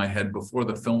review in my head before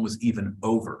the film was even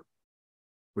over,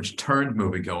 which turned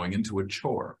moviegoing into a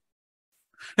chore.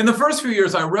 In the first few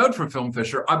years I wrote for Film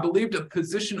Fisher, I believed a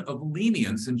position of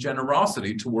lenience and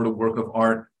generosity toward a work of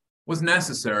art was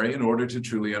necessary in order to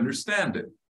truly understand it.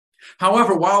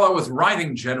 However, while I was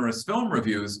writing generous film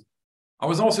reviews, I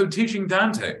was also teaching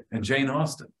Dante and Jane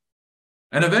Austen.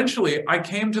 And eventually, I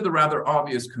came to the rather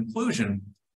obvious conclusion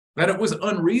that it was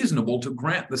unreasonable to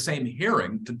grant the same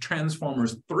hearing to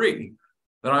Transformers 3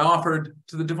 that I offered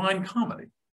to the Divine Comedy.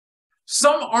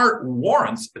 Some art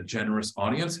warrants a generous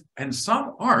audience, and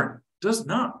some art does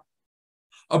not.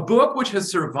 A book which has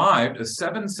survived a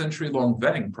 7-century-long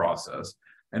vetting process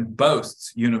and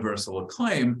boasts universal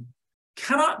acclaim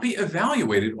cannot be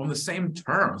evaluated on the same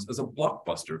terms as a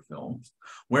blockbuster film,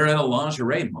 wherein a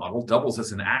lingerie model doubles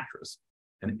as an actress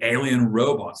and alien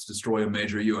robots destroy a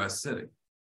major US city.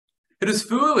 It is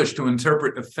foolish to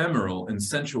interpret ephemeral and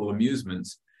sensual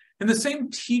amusements in the same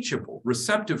teachable,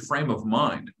 receptive frame of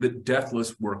mind that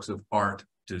deathless works of art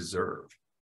deserve.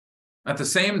 At the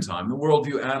same time, the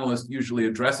worldview analyst usually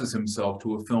addresses himself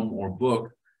to a film or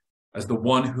book as the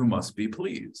one who must be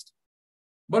pleased.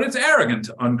 But it's arrogant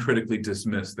to uncritically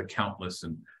dismiss the countless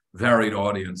and varied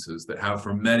audiences that have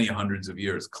for many hundreds of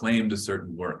years claimed a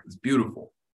certain work as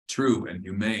beautiful, true, and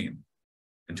humane,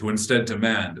 and to instead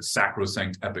demand a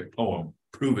sacrosanct epic poem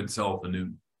prove itself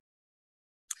anew.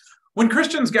 When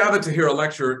Christians gather to hear a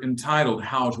lecture entitled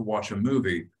How to Watch a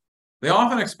Movie, they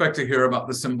often expect to hear about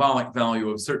the symbolic value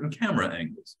of certain camera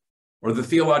angles or the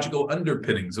theological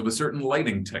underpinnings of a certain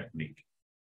lighting technique.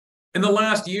 In the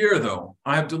last year, though,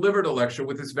 I have delivered a lecture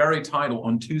with this very title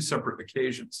on 2 separate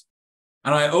occasions.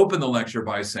 And I open the lecture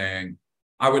by saying,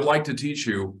 I would like to teach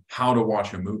you how to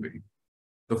watch a movie.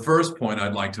 The first point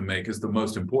I'd like to make is the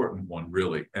most important one,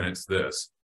 really, and it's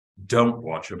this. Don't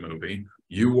watch a movie.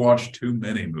 You watch too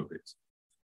many movies.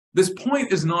 This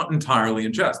point is not entirely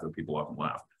in jest, though people often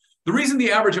laugh. The reason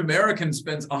the average American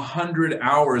spends 100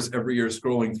 hours every year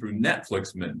scrolling through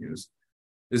Netflix menus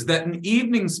is that an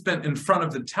evening spent in front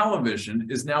of the television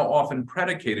is now often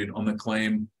predicated on the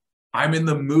claim, I'm in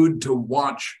the mood to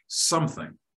watch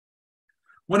something.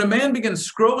 When a man begins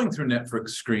scrolling through Netflix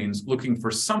screens looking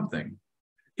for something,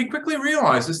 he quickly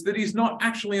realizes that he's not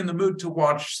actually in the mood to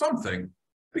watch something,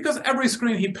 because every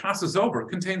screen he passes over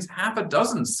contains half a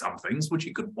dozen somethings which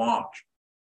he could watch.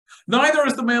 Neither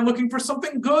is the man looking for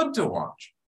something good to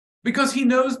watch, because he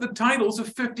knows the titles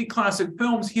of 50 classic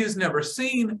films he has never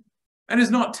seen and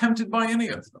is not tempted by any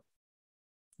of them.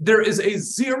 There is a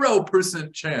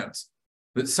 0% chance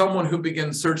that someone who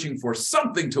begins searching for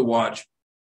something to watch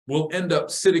will end up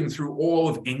sitting through all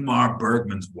of Ingmar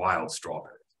Bergman's Wild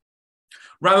Strawberries.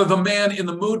 Rather, the man in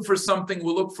the mood for something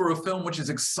will look for a film which is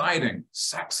exciting,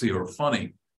 sexy, or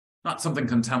funny, not something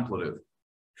contemplative.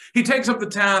 He takes up the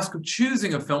task of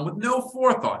choosing a film with no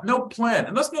forethought, no plan,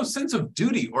 and thus no sense of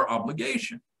duty or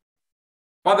obligation.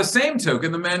 By the same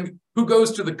token, the man who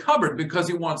goes to the cupboard because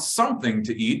he wants something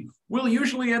to eat will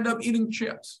usually end up eating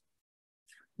chips.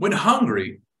 When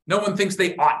hungry, no one thinks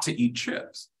they ought to eat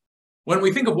chips. When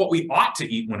we think of what we ought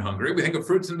to eat when hungry, we think of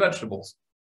fruits and vegetables.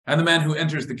 And the man who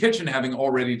enters the kitchen having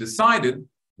already decided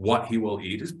what he will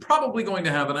eat is probably going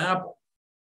to have an apple.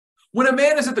 When a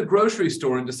man is at the grocery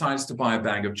store and decides to buy a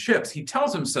bag of chips, he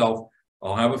tells himself,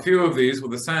 I'll have a few of these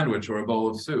with a sandwich or a bowl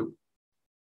of soup.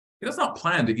 He does not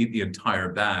plan to eat the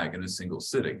entire bag in a single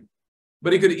sitting,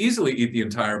 but he could easily eat the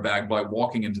entire bag by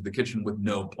walking into the kitchen with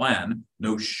no plan,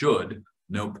 no should,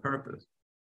 no purpose.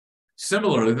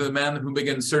 Similarly, the man who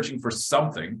begins searching for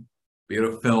something, be it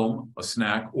a film, a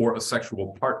snack, or a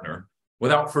sexual partner,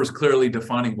 without first clearly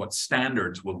defining what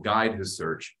standards will guide his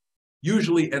search,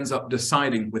 usually ends up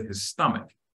deciding with his stomach,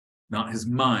 not his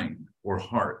mind or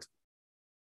heart.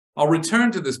 I'll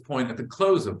return to this point at the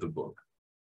close of the book,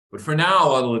 but for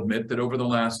now, I'll admit that over the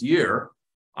last year,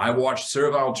 I watched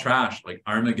servile trash like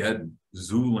Armageddon,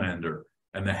 Zoolander,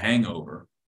 and The Hangover,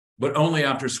 but only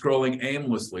after scrolling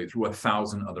aimlessly through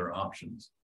 1,000 other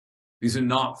options. These are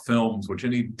not films which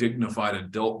any dignified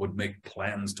adult would make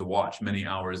plans to watch many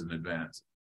hours in advance,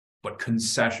 but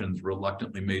concessions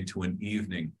reluctantly made to an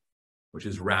evening which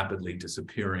is rapidly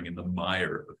disappearing in the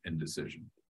mire of indecision.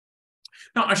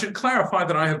 Now, I should clarify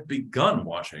that I have begun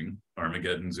watching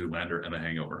Armageddon, Zoolander, and The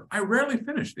Hangover. I rarely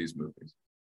finish these movies.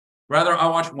 Rather, I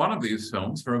watch one of these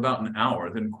films for about an hour,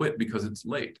 then quit because it's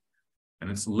late.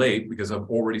 And it's late because I've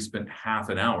already spent half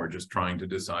an hour just trying to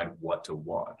decide what to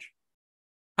watch.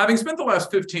 Having spent the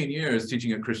last 15 years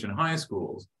teaching at Christian high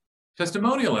schools,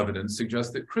 testimonial evidence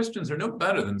suggests that Christians are no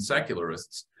better than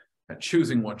secularists at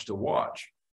choosing what to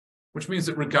watch, which means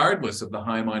that regardless of the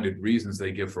high-minded reasons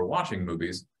they give for watching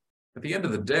movies, at the end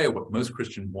of the day, what most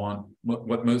Christians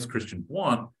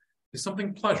want is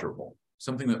something pleasurable,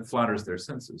 something that flatters their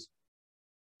senses.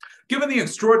 Given the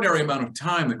extraordinary amount of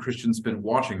time that Christians spend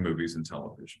watching movies and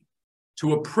television,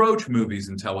 to approach movies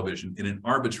and television in an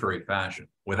arbitrary fashion,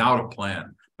 without a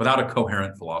plan, without a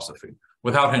coherent philosophy,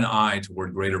 without an eye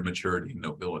toward greater maturity and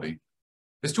nobility,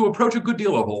 is to approach a good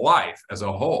deal of life as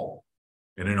a whole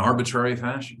in an arbitrary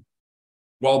fashion.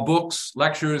 While books,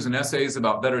 lectures, and essays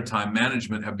about better time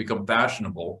management have become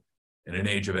fashionable in an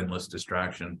age of endless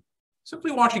distraction,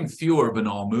 simply watching fewer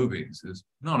banal movies is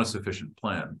not a sufficient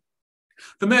plan.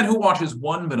 The man who watches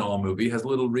one banal movie has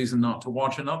little reason not to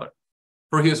watch another,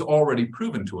 for he has already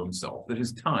proven to himself that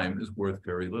his time is worth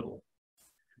very little.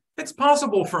 It's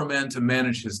possible for a man to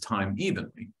manage his time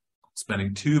evenly,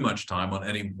 spending too much time on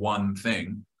any one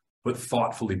thing, but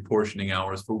thoughtfully portioning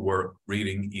hours for work,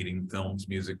 reading, eating, films,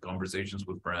 music, conversations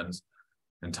with friends,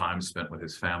 and time spent with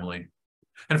his family,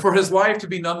 and for his life to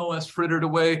be nonetheless frittered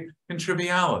away in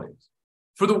trivialities.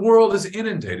 For the world is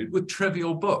inundated with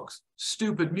trivial books,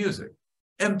 stupid music,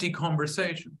 empty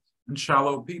conversations, and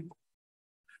shallow people.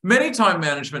 Many time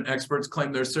management experts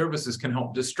claim their services can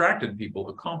help distracted people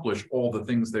accomplish all the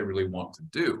things they really want to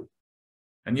do.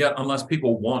 And yet, unless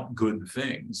people want good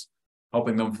things,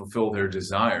 helping them fulfill their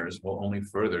desires will only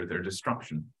further their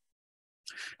destruction.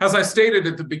 As I stated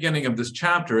at the beginning of this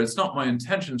chapter, it's not my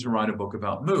intention to write a book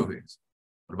about movies,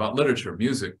 but about literature,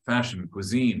 music, fashion,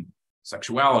 cuisine,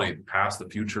 sexuality, the past, the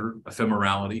future,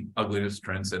 ephemerality, ugliness,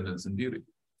 transcendence, and beauty.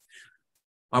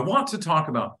 I want to talk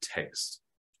about taste.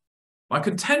 My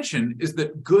contention is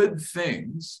that good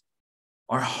things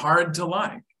are hard to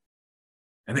like,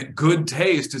 and that good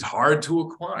taste is hard to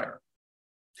acquire.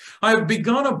 I have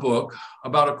begun a book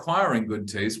about acquiring good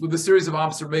taste with a series of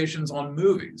observations on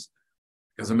movies,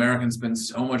 because Americans spend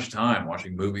so much time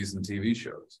watching movies and TV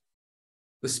shows.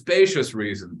 The spacious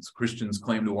reasons Christians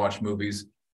claim to watch movies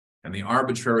and the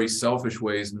arbitrary, selfish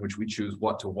ways in which we choose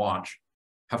what to watch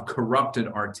have corrupted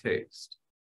our taste,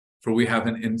 for we have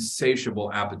an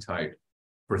insatiable appetite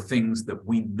for things that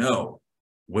we know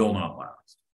will not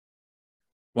last.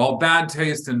 While bad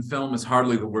taste in film is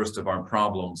hardly the worst of our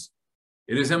problems,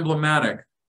 it is emblematic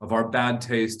of our bad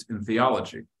taste in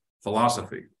theology,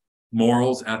 philosophy,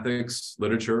 morals, ethics,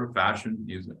 literature, fashion,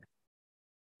 music.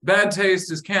 Bad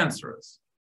taste is cancerous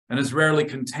and is rarely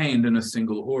contained in a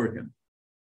single organ.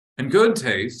 And good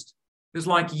taste is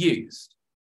like yeast,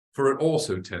 for it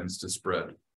also tends to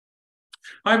spread.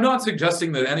 I am not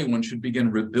suggesting that anyone should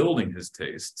begin rebuilding his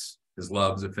tastes, his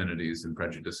loves, affinities, and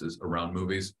prejudices around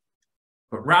movies,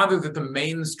 but rather that the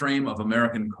mainstream of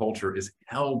American culture is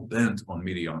hell-bent on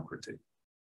mediocrity.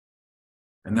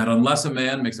 and that unless a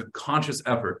man makes a conscious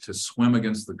effort to swim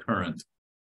against the current,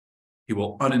 he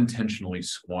will unintentionally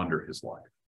squander his life.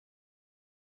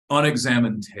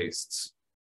 Unexamined tastes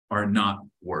are not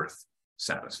worth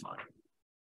satisfying.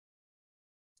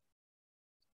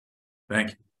 Thank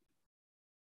you.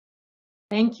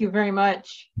 Thank you very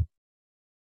much.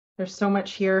 There's so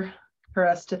much here for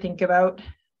us to think about.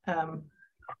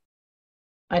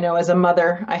 I know as a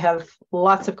mother, I have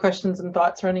lots of questions and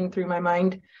thoughts running through my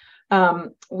mind.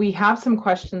 We have some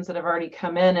questions that have already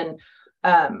come in, and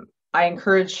I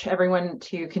encourage everyone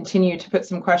to continue to put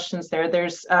some questions there.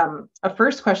 There's a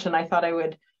first question I thought I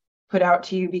would put out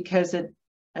to you because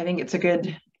I think it's a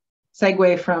good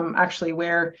segue from actually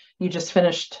where you just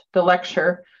finished the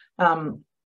lecture.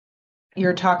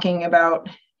 You're talking about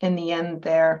in the end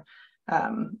there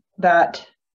that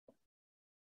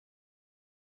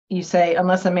you say,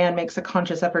 unless a man makes a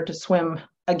conscious effort to swim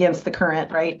against the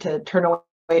current, right, to turn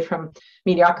away from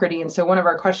mediocrity. And so one of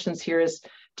our questions here is,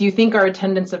 do you think our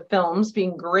attendance of films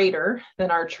being greater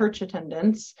than our church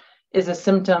attendance is a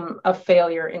symptom of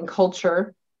failure in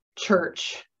culture,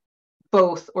 church,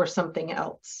 both, or something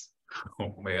else?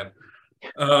 Oh, man.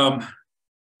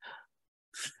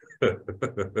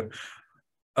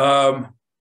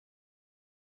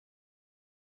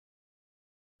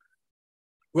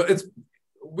 Well,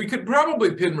 we could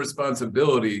probably pin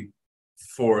responsibility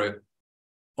for it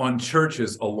on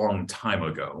churches a long time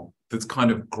ago. That's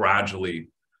kind of gradually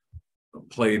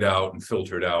played out and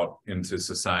filtered out into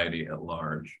society at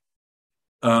large.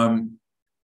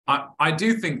 I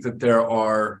do think that there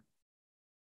are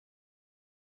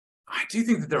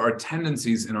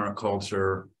tendencies in our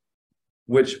culture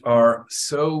which are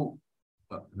so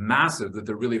massive that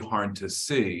they're really hard to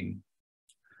see,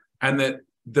 and that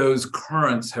those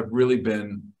currents have really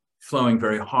been flowing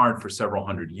very hard for several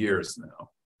hundred years now.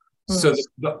 So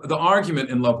the argument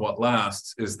in Love What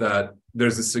Lasts is that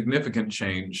there's a significant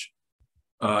change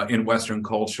in Western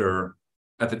culture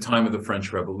at the time of the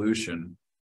French Revolution,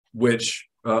 which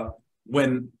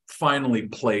when finally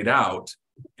played out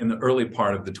in the early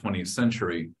part of the 20th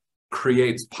century,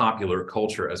 creates popular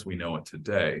culture as we know it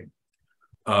today.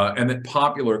 And that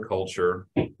popular culture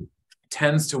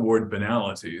tends toward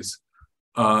banalities,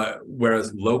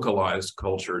 whereas localized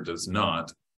culture does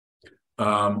not,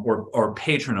 or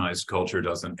patronized culture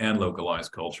doesn't, and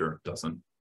localized culture doesn't.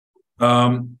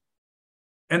 And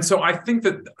so I think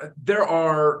that there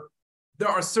are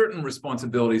certain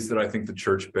responsibilities that I think the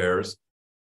church bears.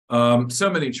 So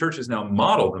many churches now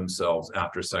model themselves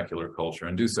after secular culture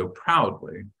and do so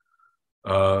proudly.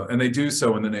 And they do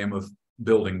so in the name of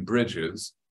building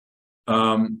bridges.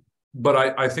 But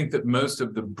I think that most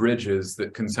of the bridges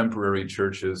that contemporary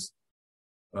churches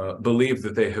believe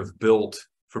that they have built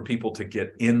for people to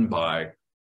get in by,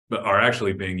 but are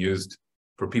actually being used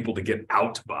for people to get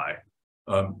out by.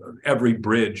 Every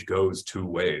bridge goes two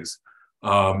ways.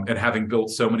 And having built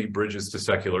so many bridges to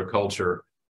secular culture,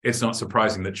 it's not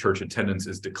surprising that church attendance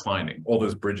is declining. All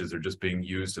those bridges are just being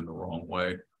used in the wrong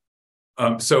way.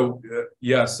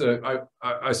 Yes,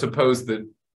 I suppose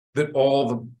that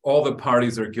all the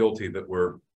parties are guilty that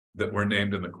were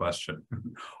named in the question.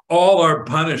 All are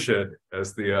punished,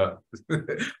 as the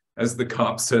as the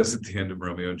cop says at the end of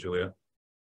Romeo and Juliet.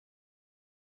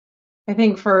 I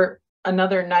think for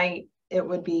another night, it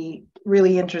would be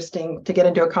really interesting to get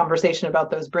into a conversation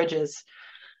about those bridges.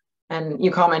 And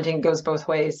you commenting goes both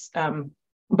ways.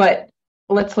 But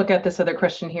let's look at this other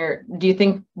question here. Do you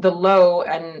think the low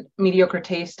and mediocre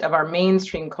taste of our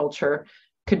mainstream culture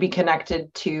could be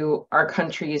connected to our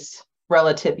country's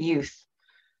relative youth?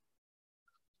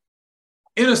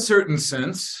 In a certain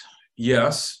sense,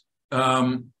 yes.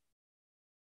 I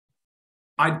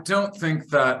don't think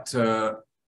that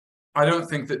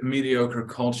mediocre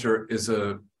culture is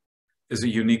a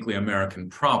uniquely American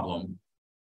problem.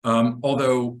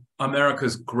 Although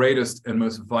America's greatest and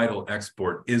most vital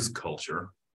export is culture.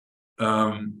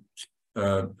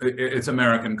 It's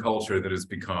American culture that has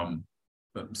become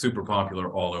super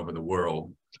popular all over the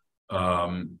world.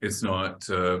 It's not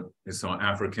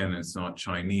African, it's not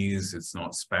Chinese, it's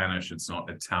not Spanish, it's not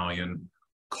Italian.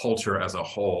 Culture as a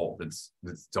whole that's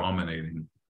dominating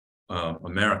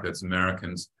America. It's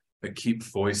Americans that keep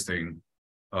foisting,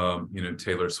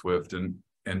 Taylor Swift and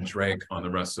Drake on the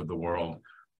rest of the world,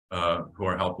 who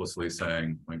are helplessly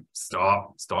saying, like,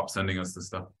 stop sending us this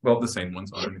stuff. Well, the same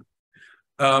ones are.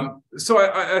 So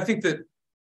I think that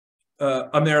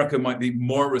America might be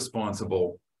more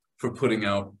responsible for putting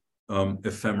out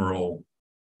ephemeral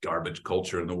garbage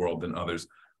culture in the world than others.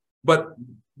 But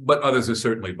others are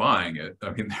certainly buying it. I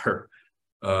mean,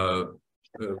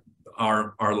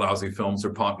 our lousy films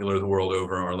are popular the world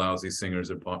over, our lousy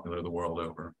singers are popular the world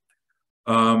over.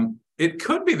 It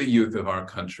could be the youth of our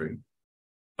country.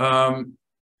 And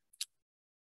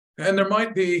there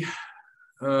might be,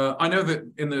 I know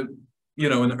that in the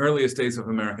earliest days of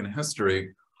American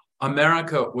history,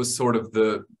 America was sort of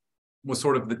the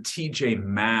TJ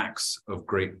Maxx of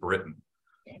Great Britain.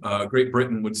 Great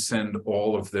Britain would send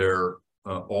all of their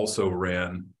also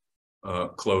ran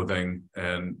clothing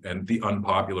and the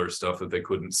unpopular stuff that they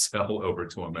couldn't sell over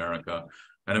to America,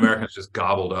 and Americans just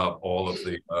gobbled up all of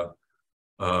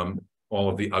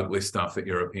the ugly stuff that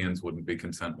Europeans wouldn't be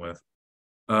content with.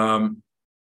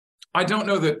 I don't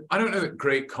know that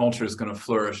great culture is going to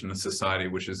flourish in a society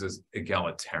which is as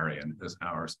egalitarian as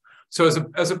ours. So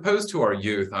as opposed to our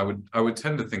youth, I would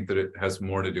tend to think that it has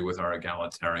more to do with our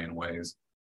egalitarian ways,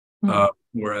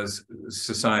 whereas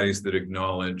societies that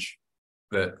acknowledge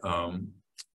that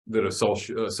a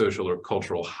social or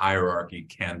cultural hierarchy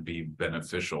can be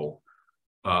beneficial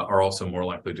are also more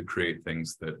likely to create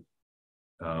things that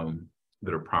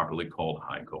are properly called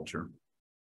high culture.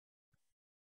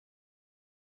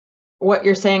 What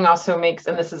you're saying also makes,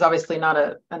 and this is obviously not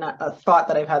a thought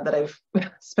that I've had that I've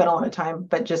spent a lot of time,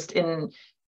 but just in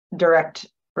direct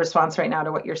response right now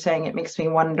to what you're saying, it makes me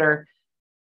wonder,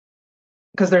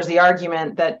 because there's the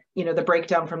argument that, the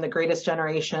breakdown from the greatest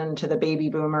generation to the baby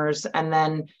boomers, and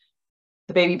then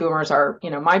the baby boomers are,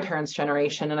 my parents'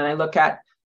 generation. And I look at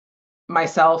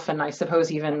myself, and I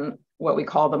suppose even what we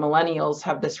call the millennials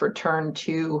have this return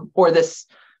to, or this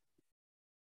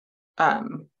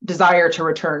desire to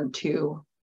return to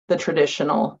the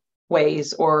traditional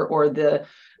ways, or the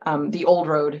old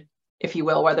road, if you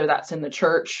will, whether that's in the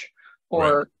church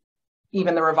or right,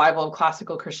 even the revival of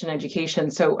classical Christian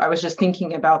education. So I was just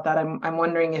thinking about that. I'm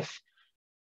wondering if,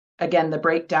 again, the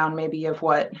breakdown maybe of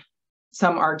what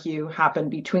some argue happened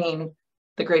between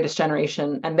the greatest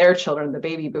generation and their children, the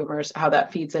baby boomers, how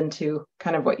that feeds into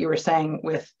kind of what you were saying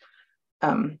with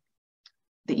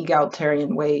the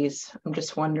egalitarian ways. I'm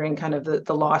just wondering kind of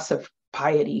the loss of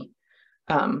piety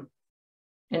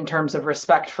in terms of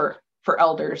respect for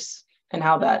elders and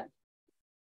how that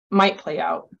might play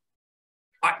out.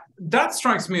 That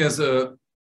strikes me as a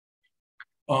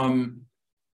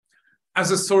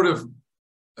sort of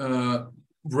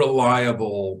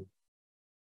reliable,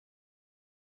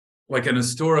 like an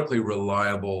historically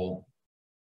reliable,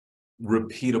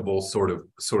 repeatable sort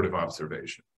of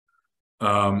observation.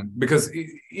 Because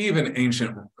even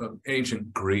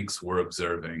ancient Greeks were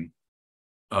observing,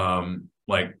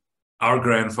 like, our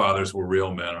grandfathers were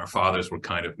real men, our fathers were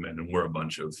kind of men, and we're a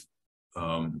bunch of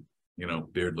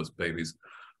beardless babies.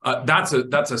 That's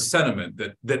a sentiment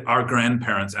that our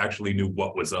grandparents actually knew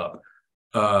what was up.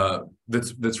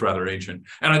 That's rather ancient,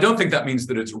 and I don't think that means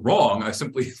that it's wrong. I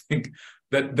simply think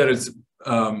that it's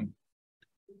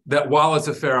that while it's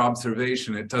a fair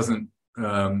observation, it doesn't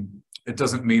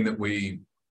mean that we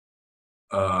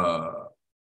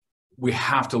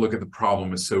have to look at the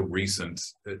problem as so recent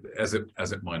as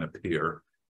it might appear.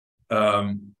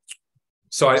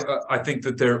 So I think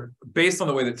that based on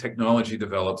the way that technology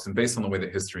develops and based on the way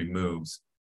that history moves,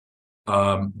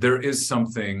 there is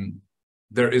something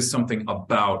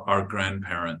about our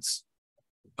grandparents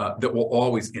that will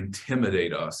always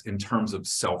intimidate us in terms of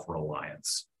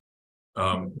self-reliance.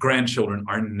 Grandchildren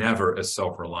are never as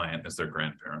self-reliant as their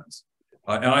grandparents.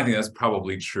 And I think that's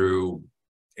probably true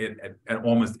at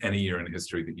almost any year in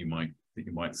history that you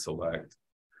might select.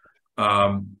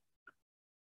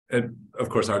 And of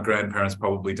course, our grandparents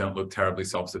probably don't look terribly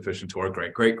self-sufficient to our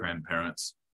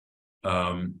great-great-grandparents,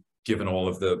 given all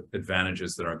of the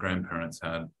advantages that our grandparents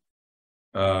had.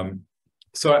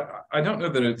 So I don't know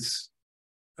that it's,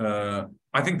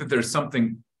 I think that there's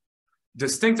something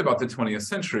distinct about the 20th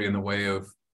century in the way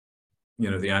of,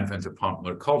 the advent of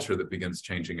popular culture that begins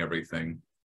changing everything.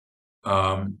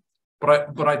 But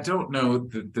I don't know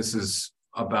that this is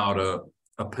about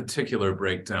a particular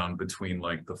breakdown between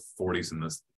like the 40s and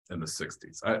the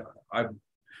 60s. I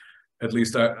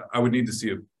would need to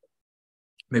see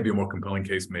maybe a more compelling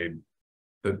case made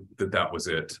that was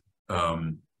it.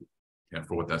 For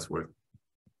what that's worth.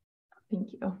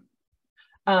 Thank you.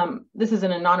 This is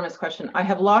an anonymous question. I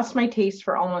have lost my taste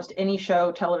for almost any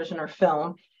show, television, or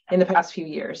film in the past few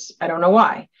years. I don't know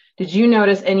why. Did you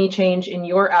notice any change in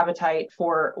your appetite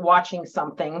for watching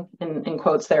something, in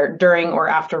quotes there, during or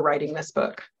after writing this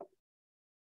book?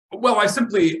 Well, I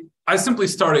simply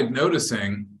started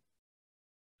noticing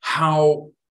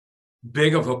how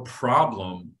big of a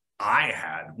problem I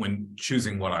had when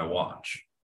choosing what I watch.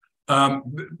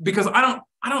 Because I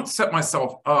don't set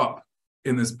myself up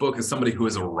in this book as somebody who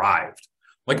has arrived.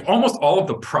 like almost all of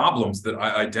the problems that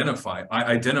I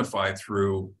identify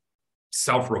through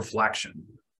self-reflection.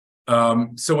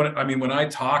 So when I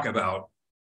talk about,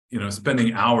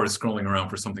 spending hours scrolling around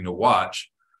for something to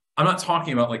watch, I'm not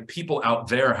talking about like people out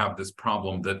there have this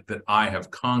problem that I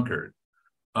have conquered.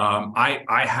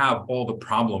 I have all the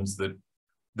problems that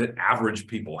average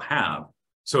people have.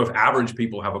 So if average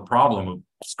people have a problem of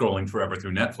scrolling forever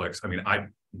through Netflix, I mean, I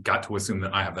got to assume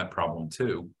that I have that problem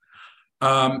too.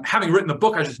 Having written the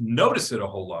book, I just notice it a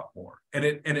whole lot more, and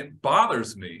it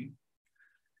bothers me.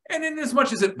 And in as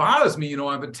much as it bothers me,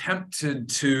 I've attempted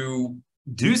to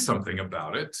do something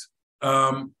about it.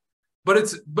 But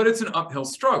it's an uphill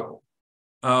struggle.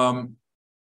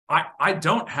 I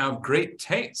don't have great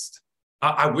taste.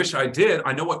 I wish I did.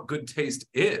 I know what good taste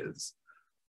is,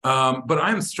 but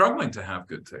I am struggling to have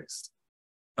good taste.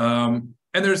 And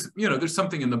there's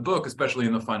something in the book, especially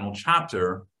in the final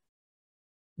chapter,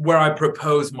 where I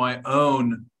propose my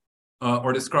own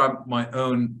or describe my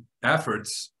own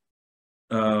efforts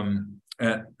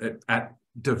at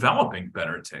developing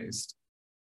better taste.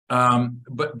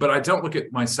 But I don't look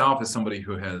at myself as somebody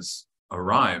who has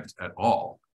arrived at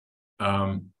all.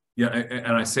 And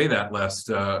I say that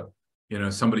lest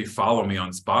somebody follow me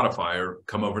on Spotify or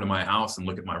come over to my house and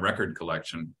look at my record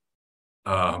collection.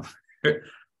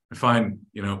 Find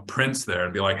Prince there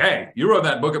and be like, hey, you wrote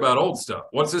that book about old stuff.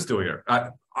 What's this doing here?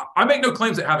 I make no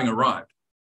claims at having arrived.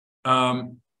 I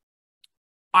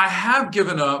have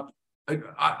given up.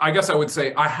 I guess I would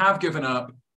say I have given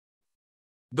up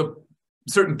the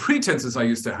certain pretenses I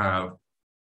used to have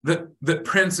that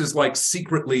Prince is like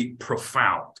secretly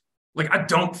profound. Like, I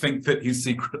don't think that he's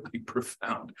secretly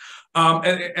profound.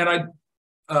 And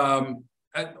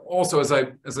also, as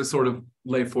I sort of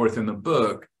lay forth in the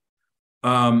book,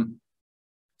 I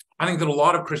think that a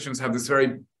lot of Christians have this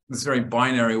very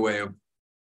binary way of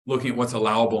looking at what's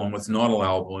allowable and what's not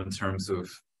allowable in terms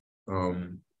of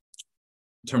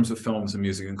films and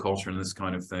music and culture and this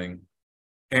kind of thing.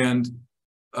 And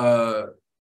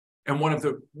one of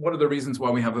the reasons why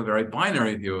we have a very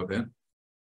binary view of it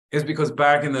is because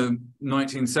back in the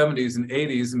 1970s and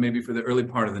 80s, and maybe for the early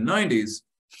part of the 90s,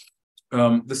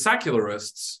 the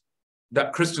secularists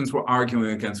that Christians were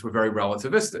arguing against were very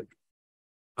relativistic.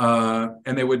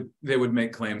 And they would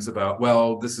make claims about,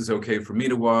 well, this is okay for me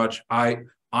to watch. I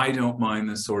don't mind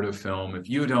this sort of film. If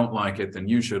you don't like it, then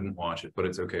you shouldn't watch it, but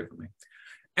it's okay for me.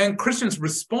 And Christians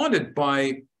responded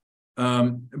by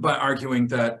arguing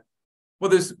that,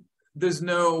 well, there's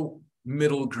no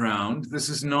middle ground. This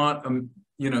is not an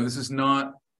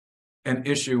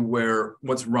issue where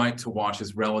what's right to watch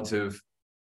is relative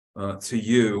to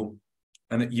you,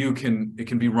 and that it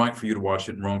can be right for you to watch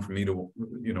it and wrong for me to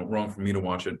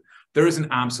watch it. There is an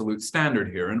absolute standard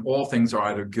here, and all things are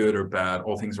either good or bad.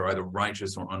 All things are either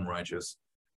righteous or unrighteous.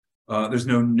 There's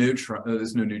no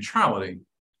neutrality.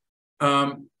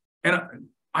 And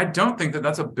I don't think that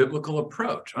that's a biblical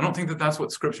approach. I don't think that that's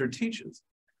what Scripture teaches.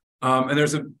 And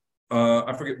there's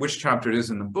I forget which chapter it is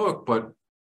in the book, but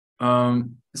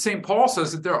St. Paul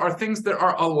says that there are things that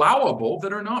are allowable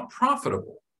that are not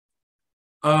profitable,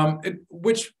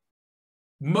 which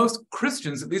most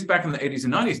Christians, at least back in the 80s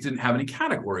and 90s, didn't have any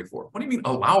category for. What do you mean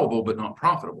allowable but not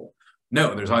profitable?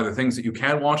 No, there's either things that you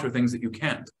can watch or things that you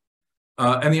can't.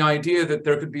 And the idea that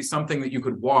there could be something that you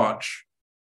could watch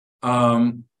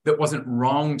that wasn't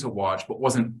wrong to watch, but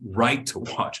wasn't right to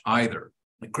watch either.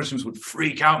 Like, Christians would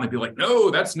freak out and they'd be like, no,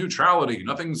 that's neutrality.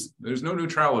 There's no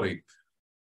neutrality.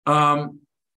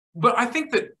 But I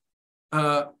think that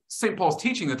St. Paul's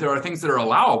teaching that there are things that are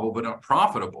allowable but not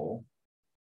profitable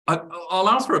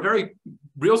allows for a very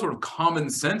real sort of common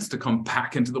sense to come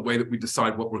back into the way that we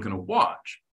decide what we're going to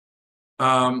watch.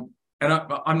 And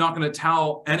I'm not going to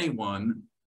tell anyone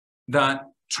that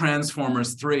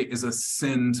Transformers 3 is a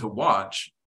sin to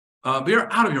watch. But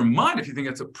you're out of your mind if you think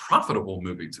it's a profitable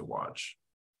movie to watch.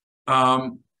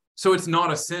 So it's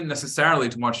not a sin necessarily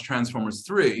to watch Transformers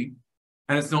 3,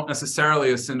 and it's not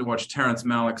necessarily a sin to watch Terrence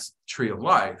Malick's Tree of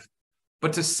Life.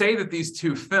 But to say that these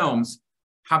two films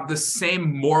have the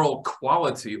same moral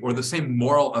quality or the same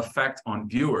moral effect on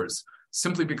viewers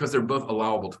simply because they're both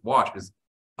allowable to watch is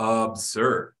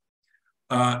absurd.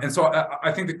 And so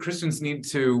I think that Christians need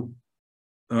to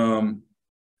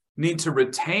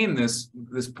retain this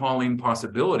Pauline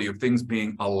possibility of things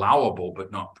being allowable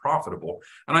but not profitable.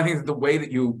 And I think that the way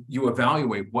that you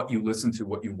evaluate what you listen to,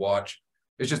 what you watch,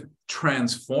 is just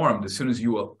transformed as soon as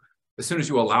you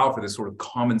allow for this sort of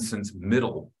common sense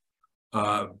middle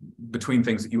between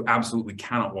things that you absolutely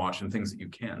cannot watch and things that you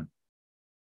can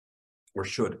or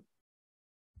should.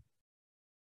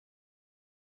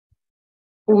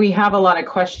 We have a lot of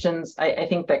questions, I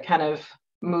think, that kind of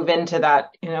move into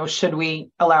that, should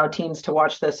we allow teens to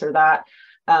watch this or that?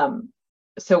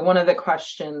 So one of the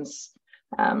questions,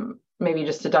 maybe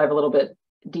just to dive a little bit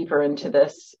deeper into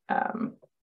this,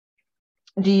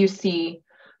 do you see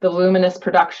the luminous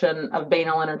production of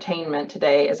banal entertainment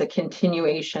today as a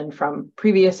continuation from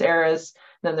previous eras?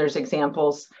 Then there's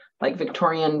examples like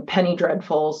Victorian penny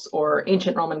dreadfuls or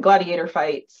ancient Roman gladiator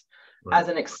fights, right, as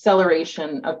an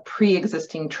acceleration of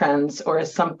pre-existing trends, or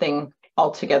as something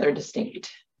altogether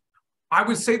distinct? I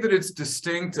would say that it's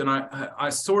distinct, and I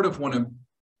sort of want to,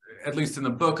 at least in the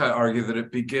book, I argue that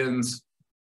it begins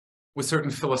with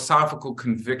certain philosophical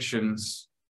convictions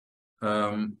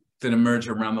that emerge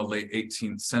around the late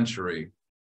 18th century,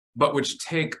 but which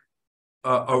take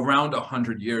around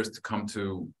 100 years to come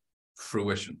to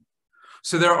fruition.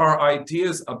 So there are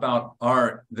ideas about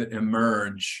art that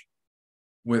emerge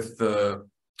with the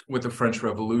French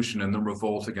Revolution and the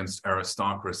revolt against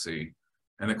aristocracy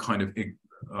and a kind of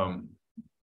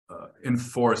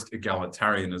enforced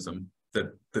egalitarianism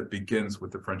that begins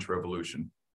with the French Revolution.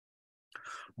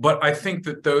 But I think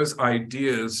that those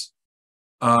ideas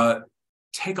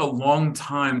take a long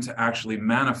time to actually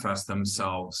manifest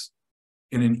themselves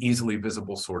in an easily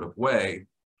visible sort of way.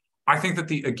 I think that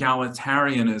the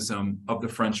egalitarianism of the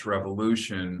French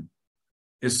Revolution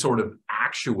is sort of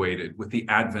actuated with the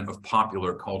advent of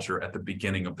popular culture at the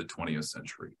beginning of the 20th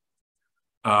century.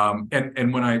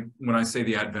 And when I say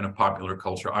the advent of popular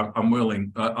culture,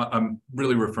 I'm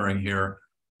really referring here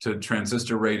to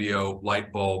transistor radio,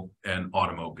 light bulb, and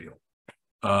automobile.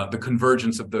 The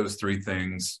convergence of those three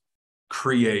things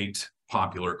create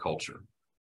popular culture.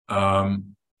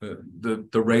 The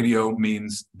radio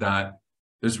means that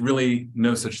there's really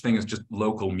no such thing as just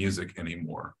local music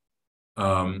anymore.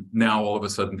 Now, all of a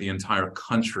sudden, the entire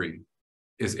country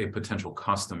is a potential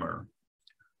customer.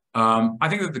 I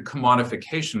think that the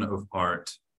commodification of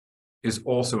art is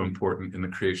also important in the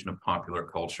creation of popular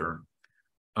culture.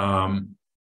 And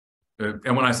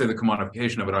when I say the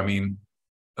commodification of it, I mean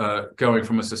going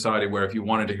from a society where if you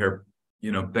wanted to hear,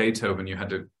 Beethoven, you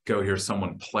had to go hear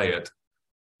someone play it,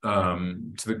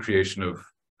 to the creation of,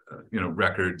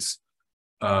 records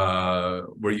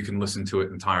where you can listen to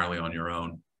it entirely on your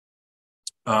own.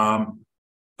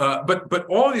 But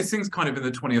all of these things kind of in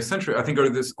the 20th century, I think, are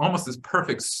almost this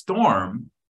perfect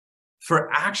storm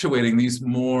for actuating these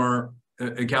more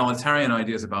egalitarian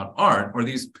ideas about art, or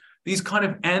these kind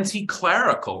of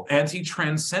anti-clerical,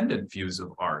 anti-transcendent views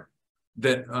of art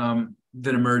that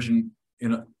emerge in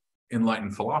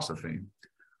enlightened philosophy.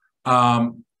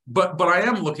 But I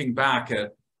am looking back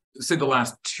at, say, the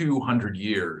last 200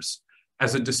 years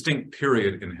as a distinct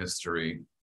period in history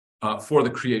for the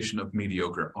creation of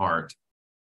mediocre art.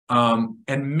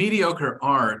 And mediocre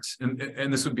art,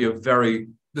 and this would be a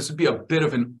bit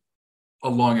of a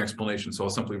long explanation, so I'll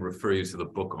simply refer you to the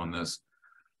book on this.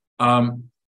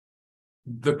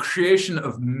 The creation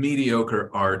of mediocre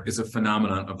art is a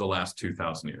phenomenon of the last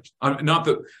 2,000 years. I don't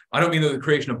mean that the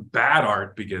creation of bad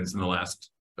art begins in the last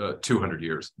 200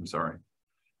 years. I'm sorry.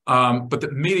 But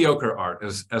the mediocre art,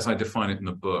 as I define it in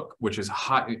the book, which is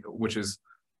art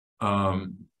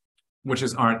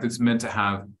that's meant to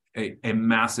have a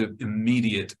massive,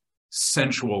 immediate,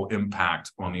 sensual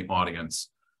impact on the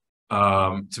audience,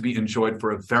 to be enjoyed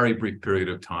for a very brief period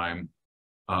of time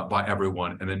by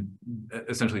everyone, and then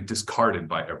essentially discarded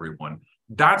by everyone.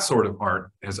 That sort of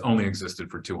art has only existed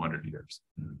for 200 years.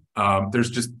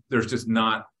 There's just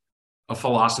not a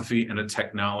philosophy and a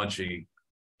technology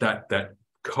that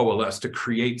coalesce to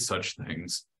create such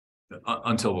things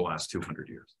until the last 200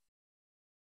 years.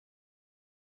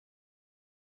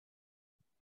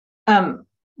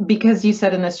 Because you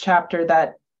said in this chapter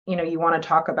that you want to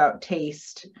talk about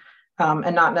taste,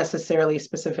 and not necessarily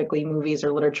specifically movies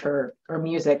or literature or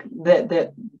music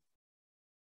that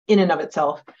in and of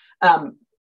itself.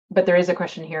 But there is a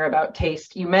question here about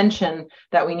taste. You mentioned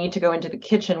that we need to go into the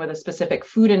kitchen with a specific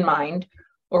food in mind,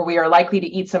 or we are likely to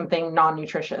eat something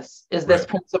non-nutritious. Is this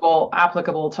principle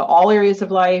applicable to all areas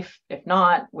of life? If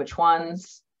not, which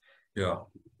ones? Yeah,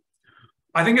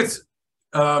 I think it's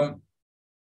applicable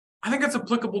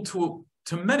to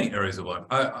many areas of life.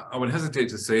 I would hesitate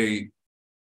to say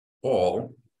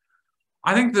all.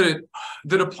 I think that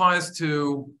that applies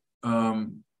to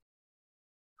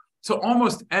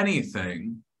almost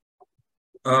anything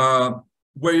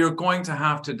where you're going to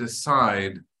have to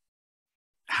decide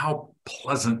how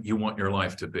pleasant you want your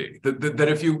life to be.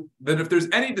 That if there's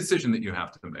any decision that you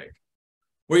have to make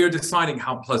where you're deciding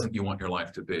how pleasant you want your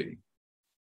life to be,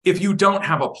 if you don't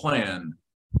have a plan,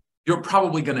 you're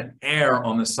probably going to err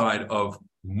on the side of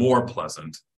more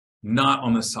pleasant, not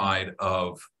on the side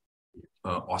of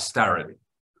austerity.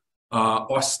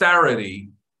 Austerity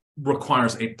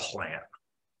requires a plan.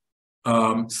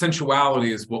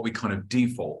 Sensuality is what we kind of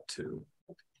default to.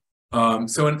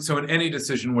 So in any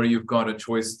decision where you've got a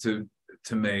choice to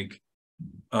make,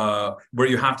 where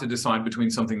you have to decide between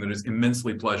something that is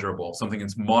immensely pleasurable, something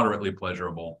that's moderately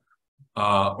pleasurable,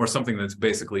 or something that's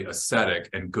basically ascetic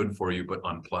and good for you but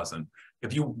unpleasant.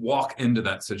 If you walk into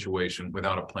that situation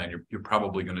without a plan, you're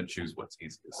probably going to choose what's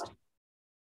easiest.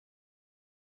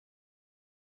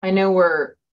 I know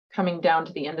we're coming down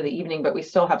to the end of the evening, but we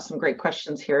still have some great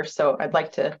questions here. So I'd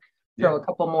like to throw a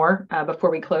couple more before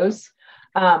we close.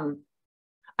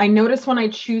 I notice when I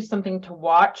choose something to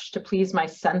watch to please my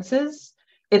senses,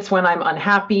 it's when I'm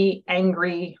unhappy,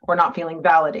 angry, or not feeling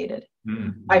validated.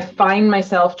 Mm-hmm. I find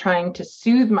myself trying to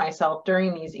soothe myself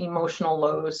during these emotional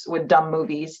lows with dumb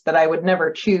movies that I would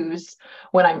never choose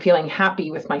when I'm feeling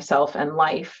happy with myself and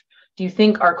life. Do you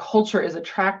think our culture is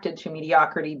attracted to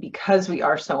mediocrity because we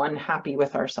are so unhappy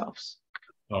with ourselves?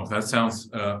 Oh, that sounds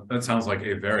like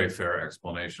a very fair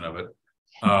explanation of it.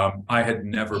 I had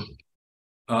never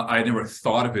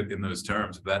thought of it in those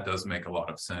terms, but that does make a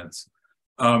lot of sense.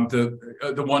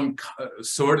 The one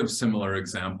sort of similar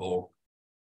example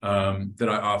that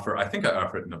I offer, I think I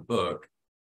offer it in the book,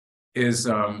 is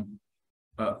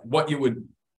what you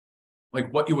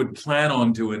would plan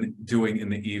on doing in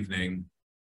the evening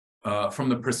from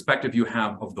the perspective you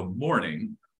have of the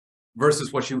morning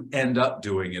versus what you end up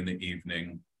doing in the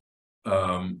evening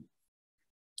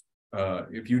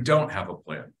if you don't have a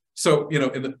plan. So, you know,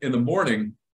 in the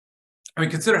morning, I mean,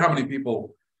 consider how many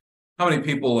people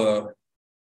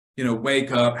you know,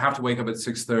 have to wake up at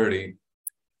 6:30,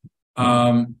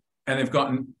 and they've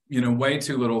gotten, you know, way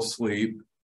too little sleep,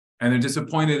 and they're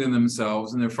disappointed in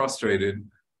themselves, and they're frustrated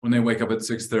when they wake up at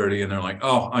 6:30, and they're like,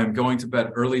 oh, I'm going to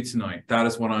bed early tonight. That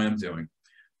is what I am doing.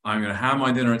 I'm going to have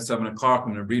my dinner at 7 o'clock.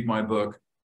 I'm going to read my book.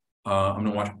 I'm going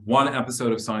to watch one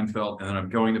episode of Seinfeld, and then I'm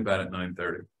going to bed at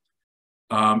 9:30.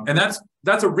 And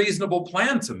that's a reasonable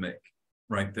plan to make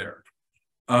right there.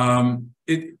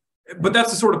 But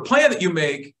that's the sort of plan that you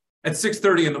make at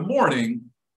 6:30 in the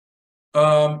morning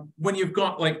when you've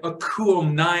got like a cool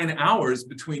 9 hours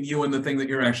between you and the thing that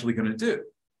you're actually going to do.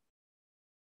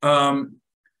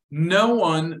 No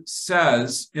one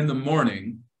says in the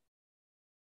morning,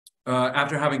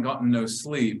 after having gotten no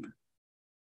sleep,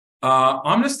 I'm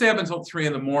going to stay up until 3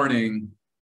 in the morning,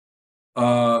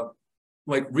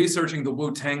 like researching the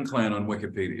Wu-Tang Clan on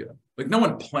Wikipedia. Like, no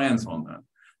one plans on that.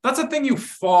 That's a thing you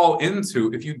fall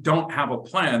into if you don't have a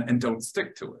plan and don't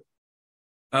stick to it.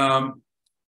 I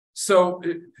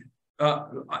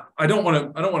don't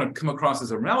want to come across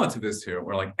as a relativist here,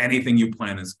 where like anything you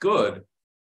plan is good,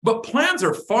 but plans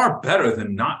are far better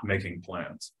than not making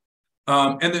plans.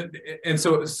 So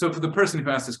for the person who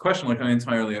asked this question, like, I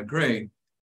entirely agree.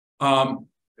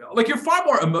 Like, you're far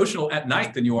more emotional at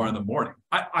night than you are in the morning.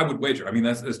 I would wager. I mean,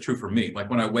 that's true for me.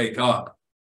 Like, when I wake up,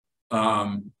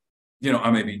 you know,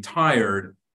 I may be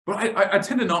tired, but I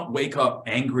tend to not wake up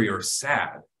angry or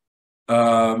sad.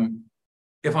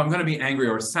 If I'm going to be angry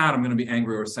or sad, I'm going to be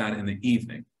angry or sad in the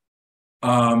evening.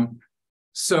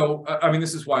 So, I mean,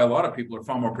 this is why a lot of people are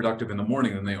far more productive in the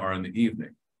morning than they are in the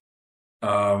evening.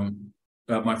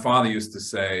 My father used to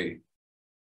say,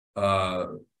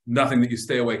 nothing that you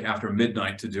stay awake after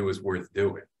midnight to do is worth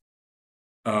doing.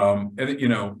 And, you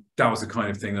know, that was the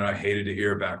kind of thing that I hated to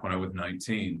hear back when I was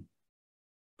 19.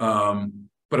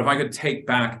 But if I could take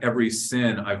back every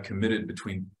sin I've committed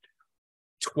between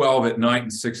 12 at night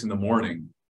and 6 in the morning,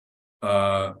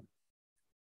 I'd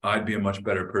be a much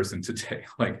better person today.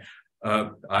 Like,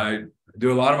 I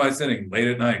do a lot of my sinning late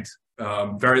at night,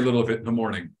 very little of it in the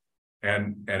morning.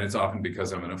 And it's often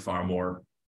because I'm in a far more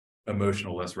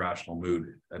emotional, less rational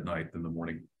mood at night than the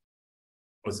morning.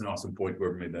 That's an awesome point,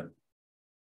 whoever made that.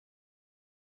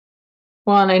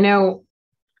 Well, and I know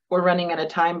we're running out of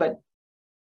time, but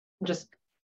just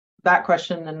that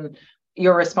question and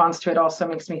your response to it also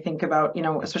makes me think about, you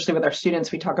know, especially with our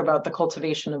students, we talk about the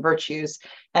cultivation of virtues,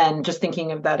 and just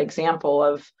thinking of that example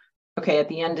of, okay, at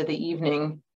the end of the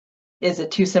evening, is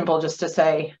it too simple just to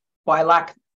say, well, I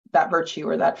lack that virtue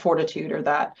or that fortitude or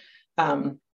that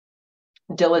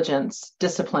diligence,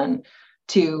 discipline,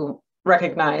 to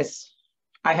recognize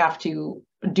I have to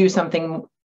do something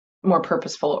more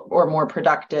purposeful or more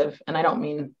productive. And I don't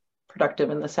mean productive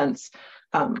in the sense,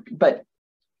 but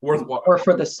worthwhile, or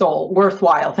for the soul,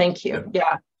 worthwhile. Thank you.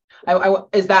 Yeah.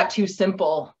 Is that too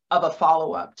simple of a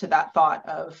follow-up to that thought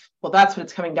of, well, that's what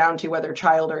it's coming down to, whether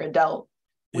child or adult,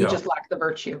 we just lack the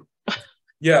virtue.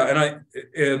 Yeah.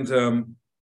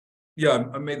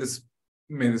 I made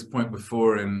this point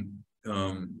before in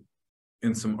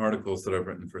some articles that I've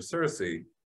written for Cersei.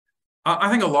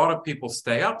 I think a lot of people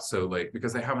stay up so late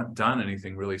because they haven't done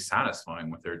anything really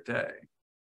satisfying with their day.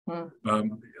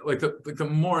 Like the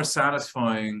more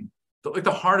satisfying, like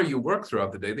the harder you work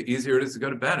throughout the day, the easier it is to go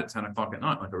to bed at 10 o'clock at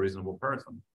night, like a reasonable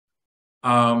person.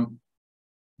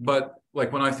 But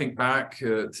like when I think back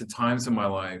to times in my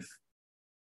life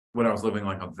when I was living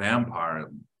like a vampire,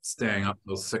 staying up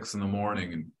till 6 in the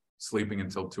morning and sleeping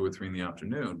until 2 or 3 in the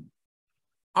afternoon,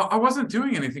 I wasn't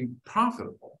doing anything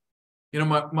profitable. You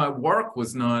know, my work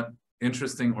was not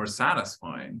interesting or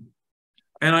satisfying.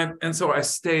 And so I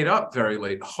stayed up very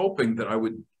late, hoping that I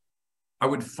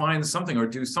would find something or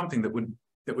do something that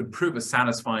would prove a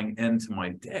satisfying end to my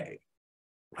day.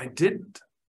 I didn't.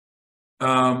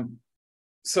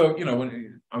 So, you know,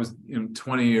 when I was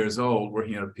 20 years old,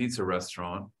 working at a pizza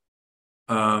restaurant,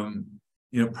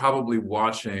 probably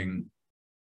watching,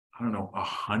 I don't know,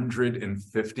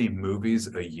 150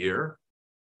 movies a year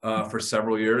for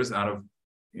several years out of,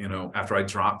 after I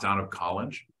dropped out of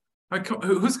college.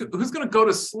 Who's going to go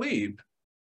to sleep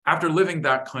after living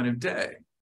that kind of day?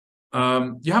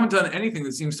 You haven't done anything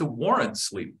that seems to warrant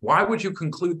sleep. Why would you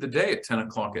conclude the day at 10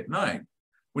 o'clock at night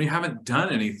when you haven't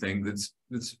done anything that's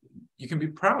you can be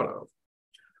proud of?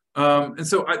 And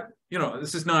so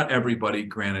this is not everybody,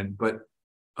 granted, but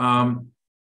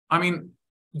I mean,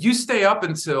 you stay up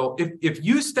until if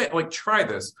you stay, like, try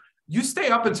this. You stay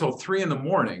up until 3 in the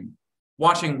morning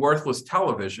watching worthless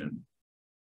television.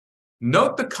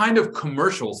 Note the kind of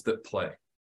commercials that play.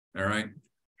 All right.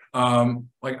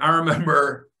 Like I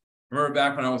remember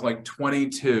back when I was like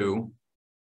 22,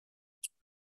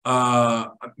 man,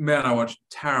 I watched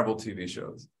terrible TV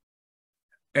shows.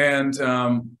 And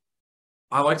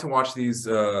I like to watch these,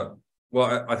 I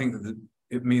think that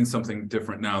it means something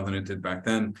different now than it did back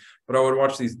then, but I would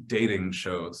watch these dating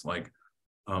shows like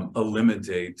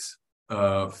Eliminate,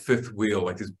 Fifth Wheel,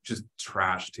 like it's just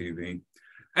trash TV.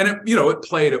 And it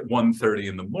played at 1:30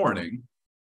 in the morning,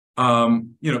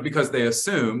 because they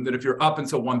assume that if you're up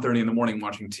until 1:30 in the morning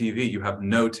watching TV, you have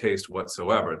no taste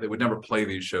whatsoever. They would never play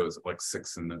these shows at like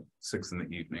 6 in the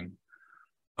evening.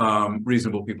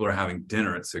 Reasonable people are having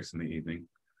dinner at 6 in the evening.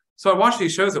 So I watched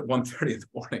these shows at 1:30 in the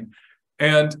morning,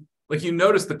 and like you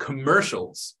notice the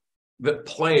commercials that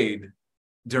played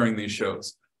during these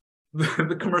shows.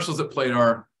 The commercials that played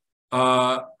are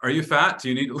you fat? Do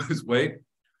you need to lose weight?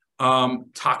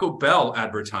 Taco Bell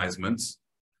advertisements,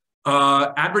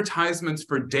 advertisements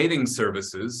for dating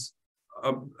services,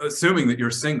 assuming that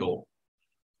you're single,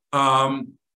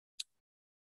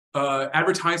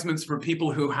 advertisements for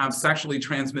people who have sexually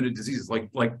transmitted diseases, like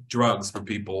drugs for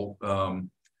people who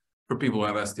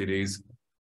have STDs.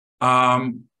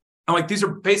 And like these are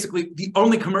basically the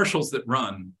only commercials that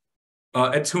run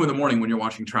at 2 in the morning when you're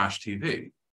watching trash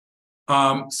TV.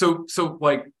 So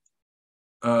like,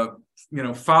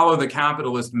 follow the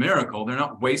capitalist miracle. They're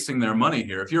not wasting their money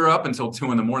here. If you're up until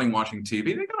 2 in the morning watching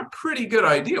TV, they got a pretty good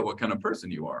idea what kind of person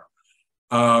you are.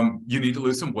 You need to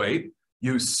lose some weight.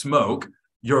 You smoke.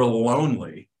 You're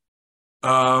lonely.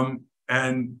 And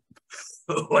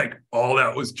like all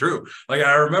that was true. Like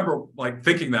I remember like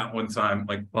thinking that one time,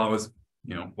 like while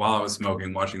I was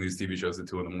smoking, watching these TV shows at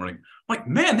 2 in the morning, I'm like,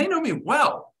 man, they know me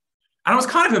well. And I was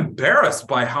kind of embarrassed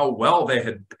by how well they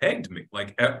had pegged me.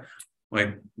 Like,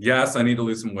 yes, I need to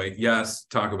lose some weight. Yes,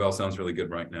 Taco Bell sounds really good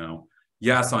right now.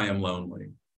 Yes, I am lonely.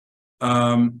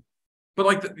 But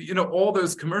like, all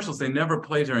those commercials, they never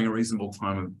play during a reasonable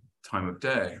time of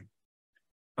day.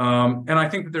 And I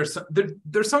think that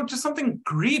there's just something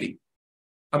greedy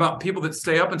about people that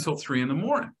stay up until 3 in the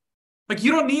morning. Like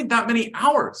you don't need that many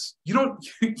hours. You don't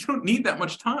need that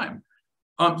much time.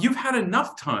 You've had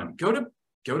enough time. Go to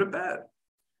bed.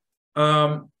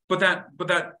 But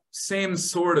that same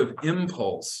sort of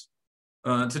impulse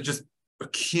to just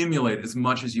accumulate as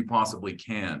much as you possibly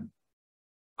can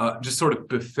just sort of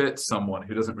befits someone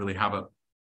who doesn't really have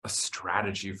a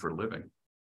strategy for living.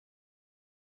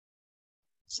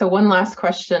 So one last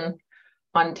question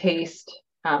on taste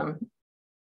and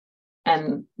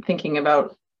thinking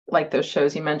about like those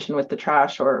shows you mentioned with the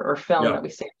trash or film that we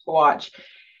save to watch.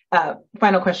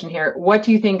 Final question here. What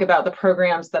do you think about the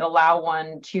programs that allow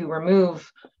one to remove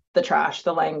the trash,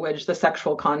 the language, the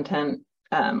sexual content,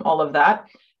 all of that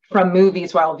from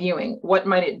movies while viewing? What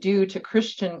might it do to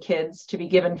Christian kids to be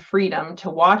given freedom to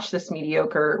watch this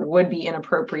mediocre, would-be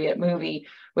inappropriate movie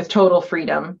with total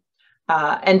freedom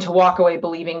and to walk away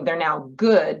believing they're now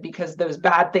good because those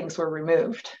bad things were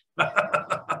removed?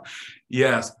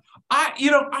 Yes.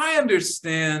 I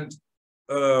understand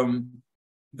that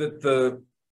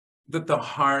the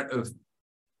heart of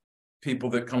people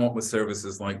that come up with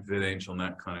services like VidAngel and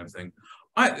that kind of thing,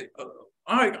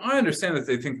 I understand that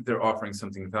they think that they're offering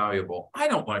something valuable. I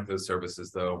don't like those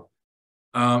services though.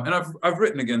 And I've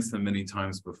written against them many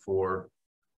times before.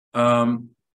 And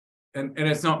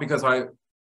it's not because I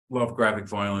love graphic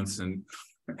violence and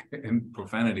and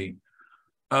profanity.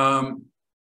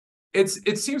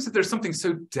 It seems that there's something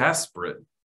so desperate,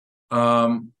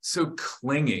 so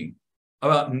clingy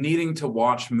about needing to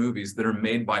watch movies that are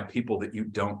made by people that you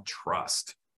don't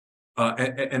trust,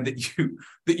 and that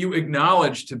you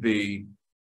acknowledge to be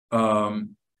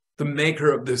the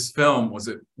maker of this film was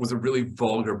a really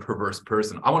vulgar, perverse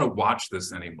person. I want to watch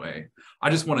this anyway. I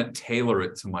just want to tailor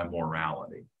it to my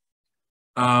morality.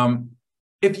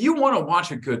 If you want to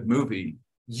watch a good movie,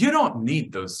 you don't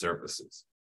need those services.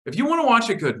 If you want to watch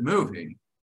a good movie,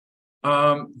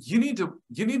 you need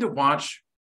to watch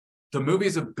the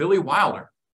movies of Billy Wilder.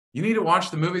 You need to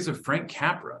watch the movies of Frank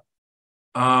Capra.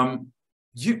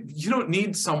 You don't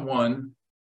need someone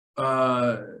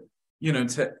to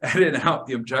edit out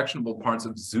the objectionable parts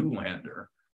of Zoolander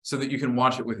so that you can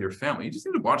watch it with your family. You just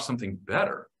need to watch something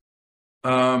better.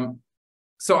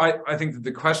 So I think that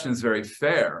the question is very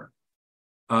fair,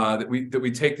 that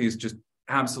we take these just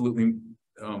absolutely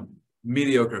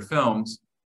mediocre films,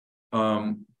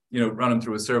 run them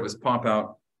through a service, pop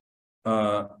out,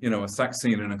 a sex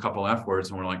scene and a couple F words,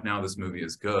 and we're like, now this movie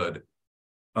is good.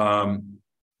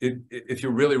 If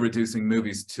you're really reducing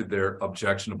movies to their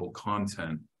objectionable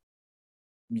content,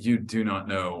 you do not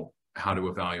know how to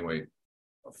evaluate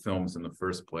films in the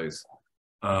first place,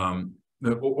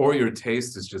 or your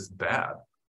taste is just bad,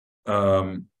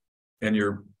 and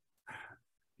your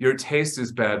taste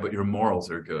is bad, but your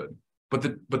morals are good. But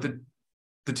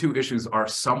the two issues are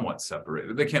somewhat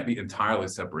separated. They can't be entirely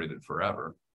separated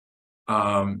forever.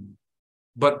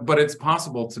 But it's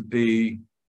possible to be,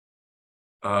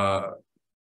 it's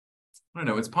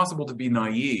possible to be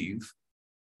naive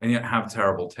and yet have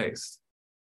terrible taste.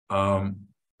 This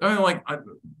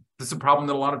is a problem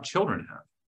that a lot of children have.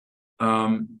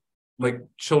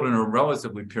 Children are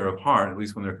relatively pure of heart, at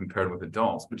least when they're compared with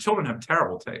adults, but children have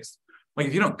terrible taste. Like,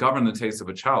 if you don't govern the taste of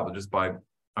a child, they just buy,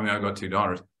 I've got 2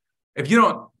 daughters. If you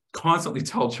don't constantly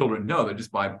tell children no, they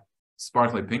just buy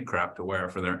sparkly pink crap to wear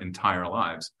for their entire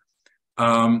lives.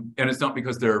 And it's not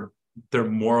because they're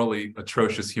morally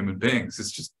atrocious human beings.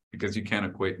 It's just because you can't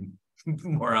equate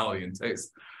morality and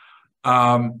taste.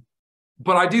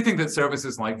 But I do think that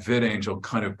services like VidAngel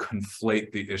kind of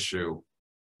conflate the issue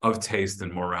of taste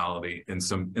and morality in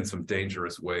some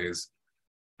dangerous ways,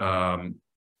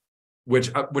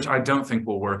 which I don't think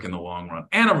will work in the long run.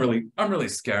 And I'm really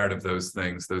scared of those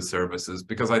things, those services,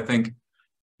 because I think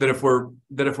that if we're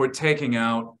taking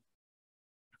out,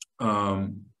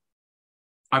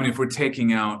 if we're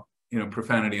taking out,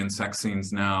 profanity and sex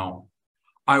scenes now,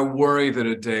 I worry that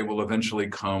a day will eventually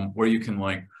come where you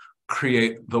can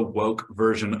create the woke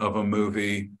version of a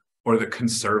movie or the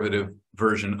conservative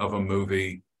version of a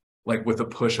movie, with a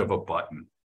push of a button.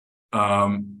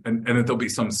 And that there'll be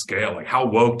some scale, how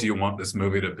woke do you want this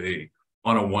movie to be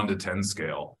on a 1 to 10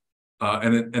 scale?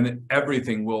 And then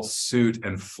everything will suit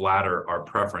and flatter our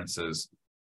preferences,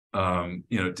 down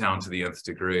to the nth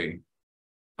degree.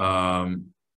 Or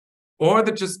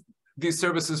that just these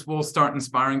services will start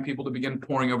inspiring people to begin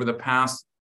poring over the past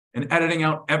and editing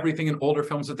out everything in older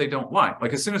films that they don't like.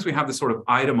 As soon as we have this sort of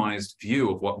itemized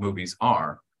view of what movies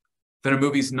are, then a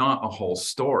movie's not a whole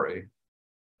story.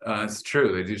 It's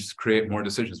true, they just create more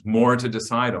decisions, more to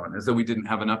decide on, as though we didn't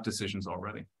have enough decisions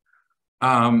already.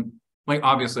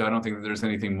 Obviously, I don't think that there's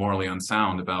anything morally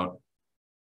unsound about,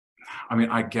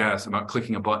 I guess, about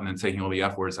clicking a button and taking all the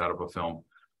F words out of a film.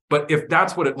 But if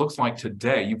that's what it looks like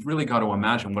today, you've really got to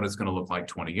imagine what it's going to look like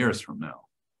 20 years from now.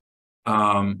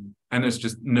 And there's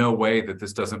just no way that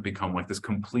this doesn't become this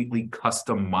completely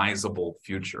customizable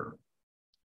future.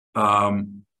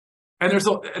 And there's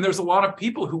a lot of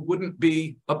people who wouldn't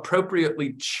be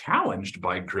appropriately challenged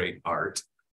by great art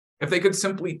if they could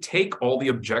simply take all the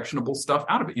objectionable stuff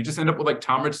out of it. You just end up with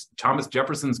Thomas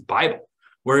Jefferson's Bible,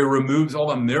 where he removes all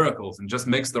the miracles and just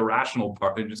makes the rational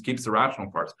part, and just keeps the rational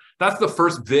parts. That's the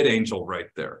first VidAngel right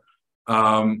there.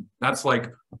 That's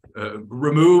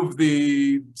remove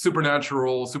the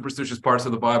supernatural, superstitious parts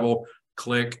of the Bible,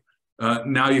 click.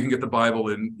 Now you can get the Bible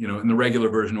in the regular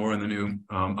version or in the new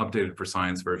updated for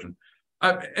science version.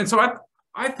 And so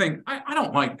I think I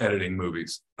don't like editing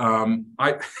movies.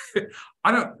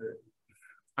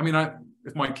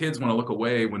 If my kids want to look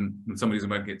away when somebody's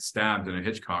about to get stabbed in a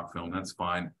Hitchcock film, that's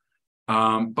fine.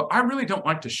 But I really don't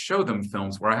like to show them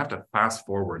films where I have to fast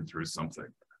forward through something.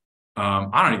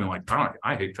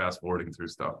 I hate fast forwarding through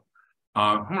stuff.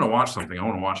 I'm going to watch something. I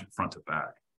want to watch it front to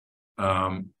back.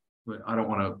 I don't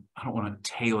want to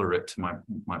tailor it to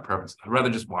my preference. I'd rather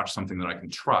just watch something that I can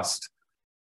trust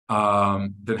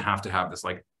than have to have this,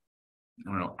 like, I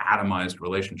don't know, atomized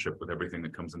relationship with everything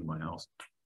that comes into my house.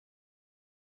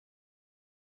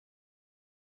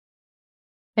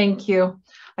 Thank you.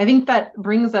 I think that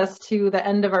brings us to the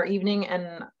end of our evening.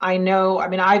 And I know, I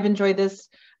mean, I've enjoyed this.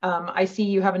 I see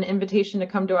you have an invitation to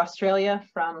come to Australia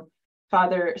from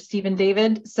Father Stephen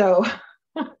David. So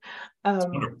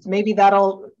maybe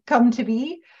that'll come to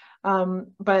be.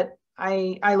 But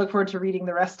I look forward to reading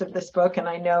the rest of this book. And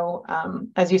I know,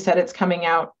 as you said, it's coming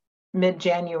out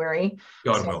mid-January.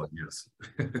 God willing, yes.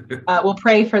 We'll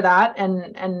pray for that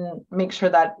and make sure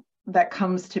that that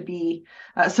comes to be.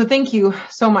 So thank you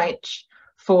so much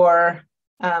for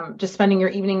just spending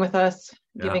your evening with us,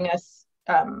 giving us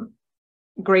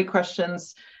great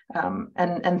questions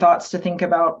and thoughts to think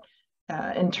about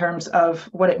in terms of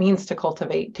what it means to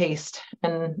cultivate taste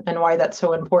and why that's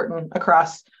so important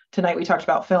across. Tonight we talked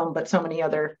about film, but so many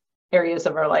other areas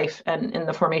of our life and in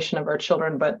the formation of our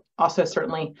children, but also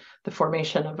certainly the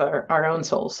formation of our own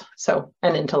souls,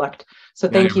 and intellect. So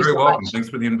thank you so welcome. much. Thanks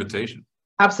for the invitation.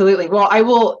 Absolutely. Well, I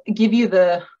will give you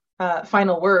the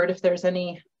final word if there's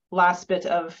any last bit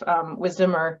of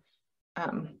wisdom or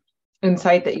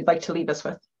insight that you'd like to leave us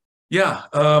with. Yeah,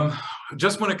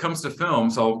 just when it comes to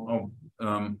films, I'll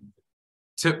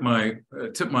tip my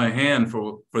hand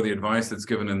for the advice that's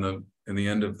given in the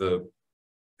end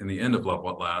of Love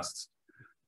What Lasts.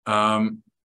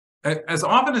 As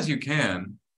often as you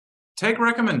can, take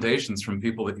recommendations from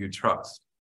people that you trust.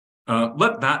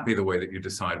 Let that be the way that you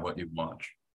decide what you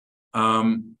watch.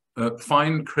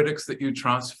 Find critics that you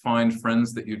trust, find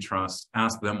friends that you trust,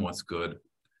 ask them what's good,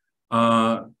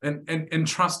 and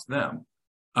trust them.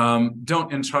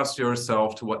 Don't entrust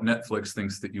yourself to what Netflix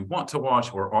thinks that you want to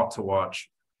watch or ought to watch,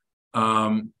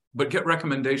 but get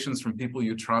recommendations from people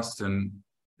you trust and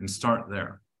start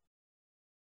there.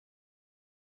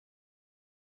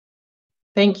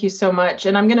 Thank you so much.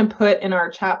 And I'm going to put in our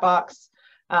chat box,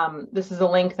 this is a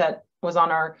link that was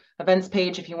on our events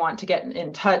page if you want to get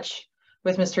in touch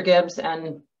with Mr. Gibbs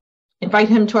and invite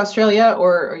him to Australia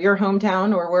or your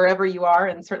hometown or wherever you are,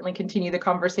 and certainly continue the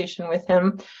conversation with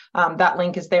him. That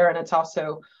link is there, and it's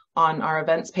also on our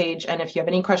events page. And if you have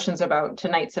any questions about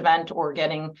tonight's event or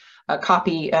getting a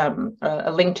copy,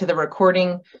 a link to the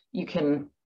recording, you can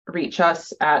reach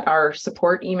us at our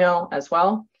support email as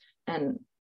well. And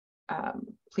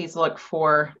please look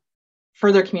for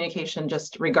further communication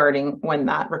just regarding when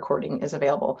that recording is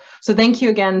available. So thank you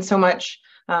again so much,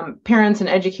 parents and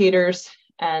educators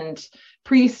and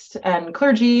priests and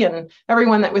clergy and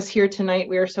everyone that was here tonight.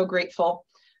 We are so grateful,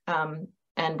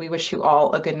 and we wish you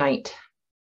all a good night.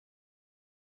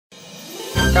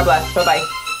 God bless. Bye-bye.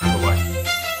 Bye-bye.